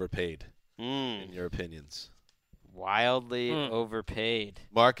wildly overpaid, in your opinions? Wildly overpaid.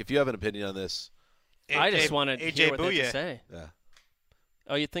 Mark, if you have an opinion on this. I just want to hear what they have to Bouye. say. Yeah.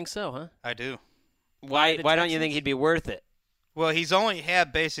 Oh, you think so, huh? I do. Why don't you think he'd be worth it? Well, he's only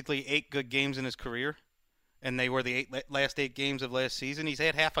had basically 8 good games in his career, and they were the last 8 games of last season. He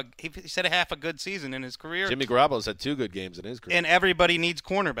said half a good season in his career. Jimmy Garoppolo's had 2 good games in his career. And everybody needs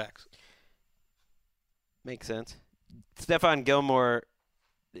cornerbacks. Makes sense. Stephon Gilmore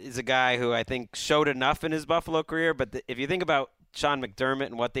is a guy who I think showed enough in his Buffalo career, but if you think about Sean McDermott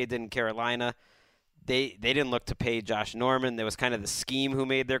and what they did in Carolina, they didn't look to pay Josh Norman. There was kind of the scheme who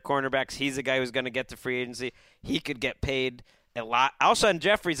made their cornerbacks. He's a guy who's going to get to free agency. He could get paid a lot. Alshon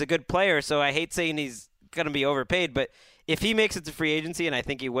Jeffrey's a good player, so I hate saying he's going to be overpaid, but if he makes it to free agency, and I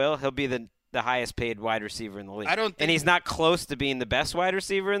think he will, he'll be the highest paid wide receiver in the league. And he's not close to being the best wide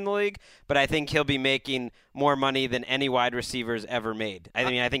receiver in the league, but I think he'll be making more money than any wide receiver's ever made. I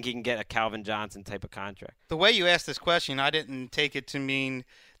mean, I think he can get a Calvin Johnson type of contract. The way you asked this question, I didn't take it to mean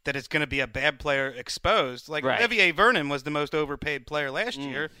that it's going to be a bad player exposed. Like Right. Olivier Vernon was the most overpaid player last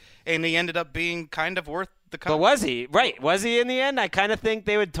year, and he ended up being kind of worth the contract. But was he? Right. Was he in the end? I kind of think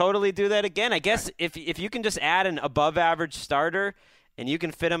they would totally do that again. I guess if you can just add an above-average starter and you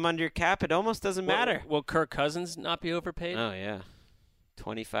can fit him under your cap, it almost doesn't matter. Will Kirk Cousins not be overpaid? Oh, yeah.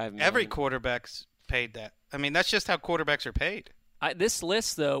 $25 million. Every quarterback's paid that. I mean, that's just how quarterbacks are paid. This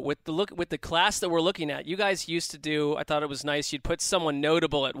list, though, with the class that we're looking at, you guys used to do. I thought it was nice. You'd put someone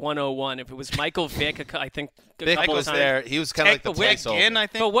notable at 101. If it was Michael Vick, I think Vick was there. He was kind of like the placeholder. I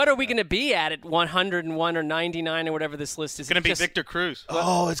think. But what are we going to be at 101 or 99 or whatever this list is? It's going to be Victor Cruz.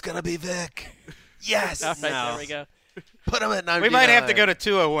 Oh, it's going to be Vick. Yes. All right, there we go. Put him at 99. We might have to go to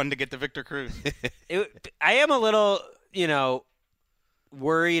 201 to get the Victor Cruz. I am a little,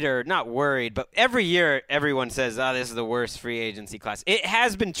 worried, or not worried, but every year everyone says, this is the worst free agency class. It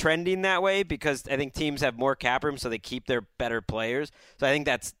has been trending that way because I think teams have more cap room, so they keep their better players. So I think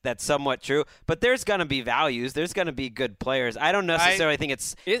that's somewhat true. But there's going to be values. There's going to be good players. I don't necessarily think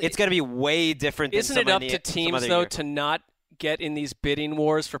it's going to be way different. Isn't it up to teams, though, to not get in these bidding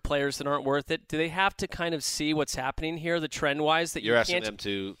wars for players that aren't worth it? Do they have to kind of see what's happening here, the trend-wise? That You're asking them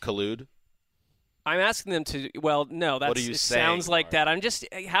to collude? I'm asking them to. Well, no, What are you sounds saying, like Mark? that. I'm just.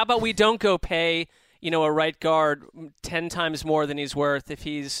 How about we don't go pay, a right guard 10 times more than he's worth if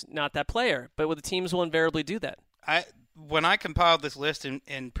he's not that player? But the teams will invariably do that. When I compiled this list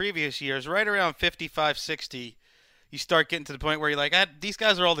in previous years, right around 55, 60, you start getting to the point where you're like, these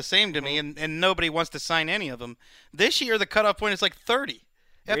guys are all the same to me, and nobody wants to sign any of them. This year, the cutoff point is like 30.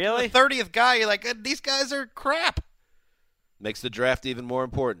 After Really? the 30th guy, you're like, these guys are crap. Makes the draft even more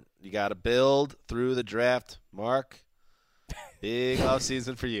important. You got to build through the draft, Mark. Big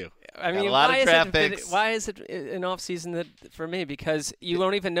offseason for you. I mean, got a lot of draft why picks. why is it an offseason for me? Because you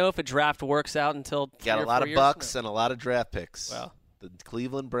won't even know if a draft works out until Got 3 a or lot 4 of years bucks from and a lot of draft picks. Well. The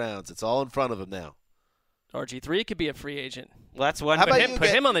Cleveland Browns. It's all in front of them now. now. RG3 could be a free agent. Well, that's one. How about him- put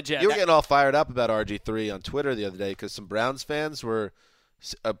him on the Jets. You were getting all fired up about RG3 on Twitter the other day because some Browns fans were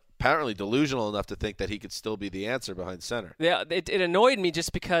apparently delusional enough to think that he could still be the answer behind center. Yeah, it annoyed me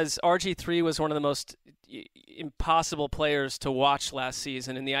just because RG3 was one of the most impossible players to watch last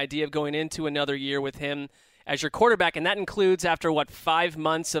season, and the idea of going into another year with him as your quarterback, and that includes after 5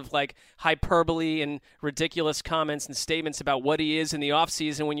 months of hyperbole and ridiculous comments and statements about what he is in the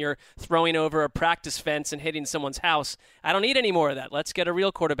offseason when you're throwing over a practice fence and hitting someone's house. I don't need any more of that. Let's get a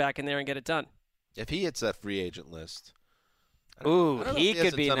real quarterback in there and get it done. If he hits that free agent list, Ooh, I don't know he if he has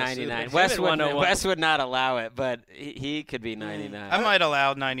could a be ton of 99. suitors. Wes would not allow it, but he could be 99. I might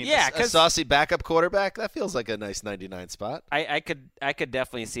allow 99. Yeah, a 'cause saucy backup quarterback, that feels like a nice 99 spot. I could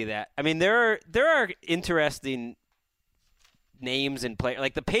definitely see that. I mean, there are interesting names in play.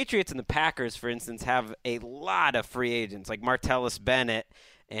 Like the Patriots and the Packers, for instance, have a lot of free agents, like Martellus Bennett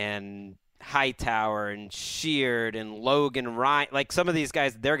and Hightower and Sheard and Logan Ryan. Like some of these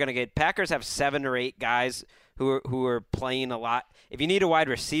guys, they're going to get. Packers have 7 or 8 guys who are playing a lot. If you need a wide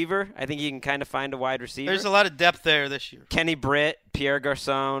receiver, I think you can kind of find a wide receiver. There's a lot of depth there this year. Kenny Britt, Pierre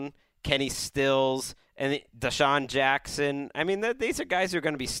Garçon, Kenny Stills, and Deshaun Jackson. I mean, these are guys who are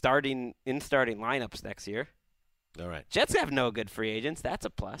going to be starting lineups next year. All right. Jets have no good free agents. That's a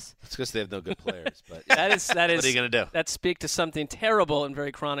plus. It's because they have no good players. But That is. what are you going to do? That speak to something terrible and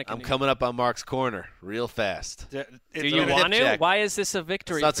very chronic. I'm coming up on Mark's corner real fast. Do you want to? Why is this a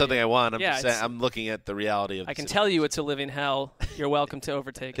victory? It's not for something you? I want. I'm Yeah, just saying, it's- I'm looking at the reality of I the can situation. tell you it's a living hell. You're welcome to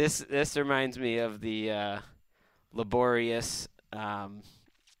overtake it. This reminds me of the laborious.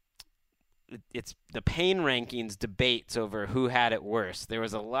 It's the pain rankings debates over who had it worse. There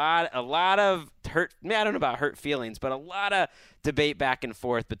was a lot of hurt. I don't know about hurt feelings, but a lot of debate back and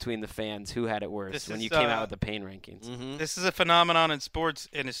forth between the fans who had it worse when you came out with the pain rankings. This is a phenomenon in sports,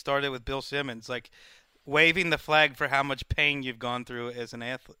 and it started with Bill Simmons. Like waving the flag for how much pain you've gone through as an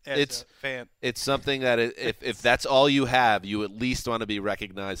athlete, as a fan. It's something that if that's all you have, you at least want to be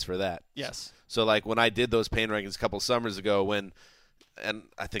recognized for that. Yes. So like when I did those pain rankings a couple summers ago, and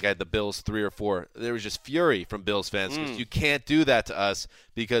I think I had the Bills 3 or 4, there was just fury from Bills fans because you can't do that to us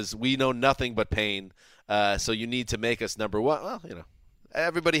because we know nothing but pain. So you need to make us number one. Well,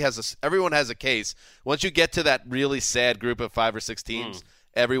 everyone has a case. Once you get to that really sad group of 5 or 6 teams,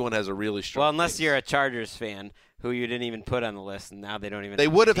 everyone has a really strong. Well, unless case. you're a Chargers fan who you didn't even put on the list, and now they don't even. They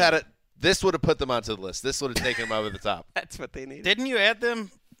would have had it. This would have put them onto the list. This would have taken them over the top. That's what they need. Didn't you add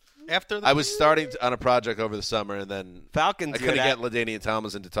them after? I was starting on a project over the summer, and then Falcons. I couldn't get LaDainian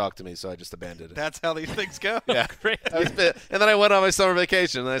Tomlinson to talk to me, so I just abandoned it. That's how these things go. Yeah. And then I went on my summer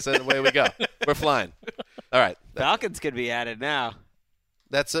vacation, and I said, away we go. We're flying. All right. Falcons could be added now.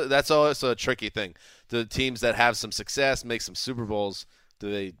 That's also a tricky thing. The teams that have some success, make some Super Bowls, do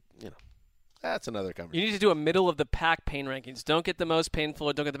they, that's another conversation. You need to do a middle-of-the-pack pain rankings. Don't get the most painful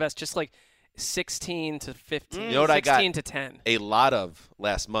or don't get the best. Just like 16 to 15. You know what 16 to 10. A lot of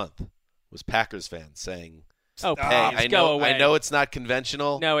last month was Packers fans saying, "Oh, hey, go away. I know it's not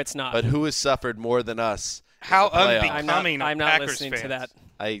conventional. No, it's not. But who has suffered more than us? How unbecoming! I'm not Packers listening fans. to that.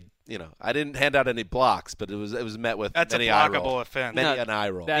 I didn't hand out any blocks, but it was met with That's many a eye blockable roll. offense. Many an eye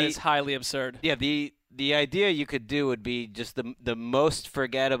roll. That is highly absurd. Yeah, the idea you could do would be just the most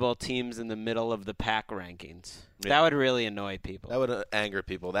forgettable teams in the middle of the pack rankings. Yeah. That would really annoy people. That would anger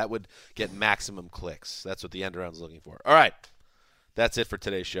people. That would get maximum clicks. That's what the end around is looking for. All right. That's it for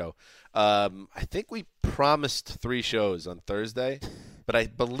today's show. I think we promised 3 shows on Thursday, but I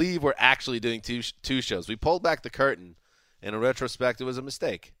believe we're actually doing two shows. We pulled back the curtain, and in retrospect, it was a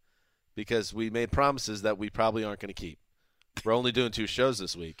mistake because we made promises that we probably aren't going to keep. We're only doing 2 shows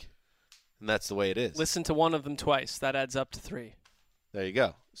this week, and that's the way it is. Listen to one of them twice. That adds up to 3. There you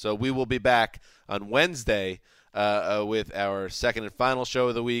go. So we will be back on Wednesday with our second and final show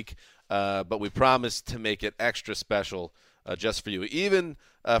of the week, but we promised to make it extra special just for you, even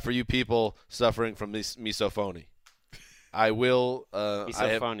for you people suffering from misophonia. I will.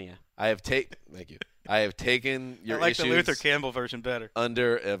 Misophonia. Thank you. I have taken your I like issues the Luther Campbell version better.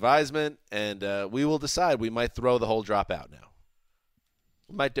 under advisement, and we will decide. We might throw the whole drop out now.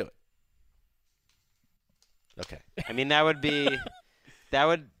 We might do it. Okay. I mean, that would be that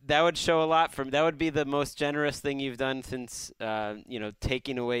would show a lot from. That would be the most generous thing you've done since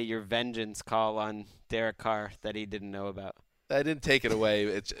taking away your vengeance call on Derek Carr that he didn't know about. I didn't take it away.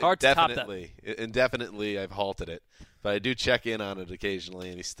 It's hard to top indefinitely I've halted it, but I do check in on it occasionally,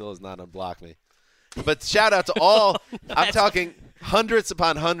 and he still has not unblocked me. But shout out to all. I'm talking hundreds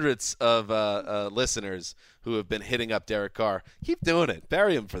upon hundreds of listeners who have been hitting up Derek Carr. Keep doing it.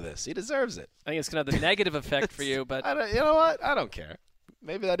 Bury him for this. He deserves it. I think it's going to have the negative effect for you, but you know what? I don't care.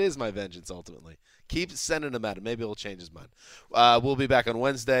 Maybe that is my vengeance ultimately. Keep sending him at him. Maybe he'll change his mind. We'll be back on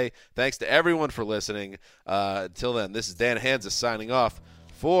Wednesday. Thanks to everyone for listening. Until then, this is Dan Hanzus signing off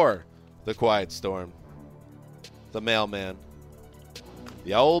for The Quiet Storm, the mailman,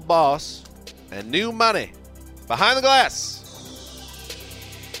 the old boss, and new money behind the glass.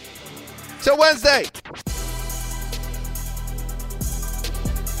 Till Wednesday.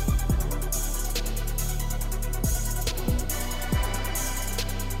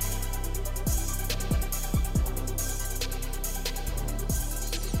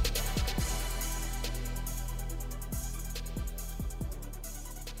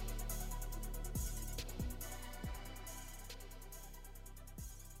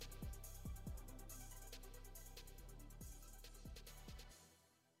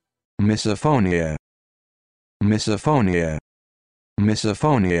 Misophonia. Misophonia.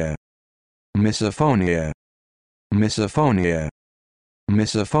 Misophonia. Misophonia. Misophonia.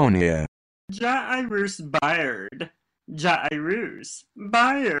 Misophonia. Jairus Byard. Jairus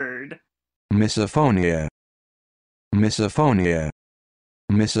Byard. Misophonia. Misophonia.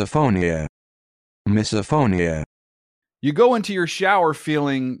 Misophonia. Misophonia. You go into your shower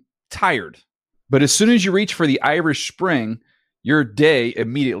feeling tired, but as soon as you reach for the Irish Spring, your day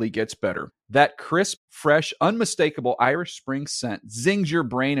immediately gets better. That crisp, fresh, unmistakable Irish Spring scent zings your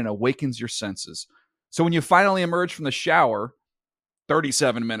brain and awakens your senses. So when you finally emerge from the shower,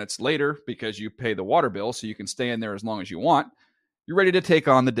 37 minutes later, because you pay the water bill so you can stay in there as long as you want, you're ready to take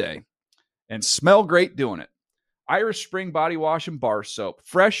on the day. And smell great doing it. Irish Spring Body Wash and Bar Soap.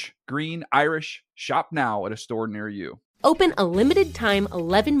 Fresh, green, Irish. Shop now at a store near you. Open a limited-time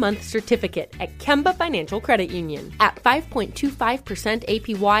 11-month certificate at Kemba Financial Credit Union. At 5.25%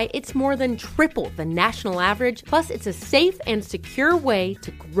 APY, it's more than triple the national average, plus it's a safe and secure way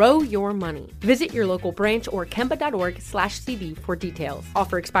to grow your money. Visit your local branch or kemba.org/CD for details.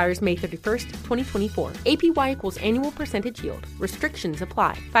 Offer expires May 31st, 2024. APY equals annual percentage yield. Restrictions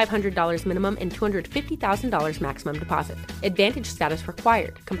apply. $500 minimum and $250,000 maximum deposit. Advantage status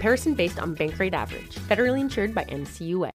required. Comparison based on bank rate average. Federally insured by NCUA.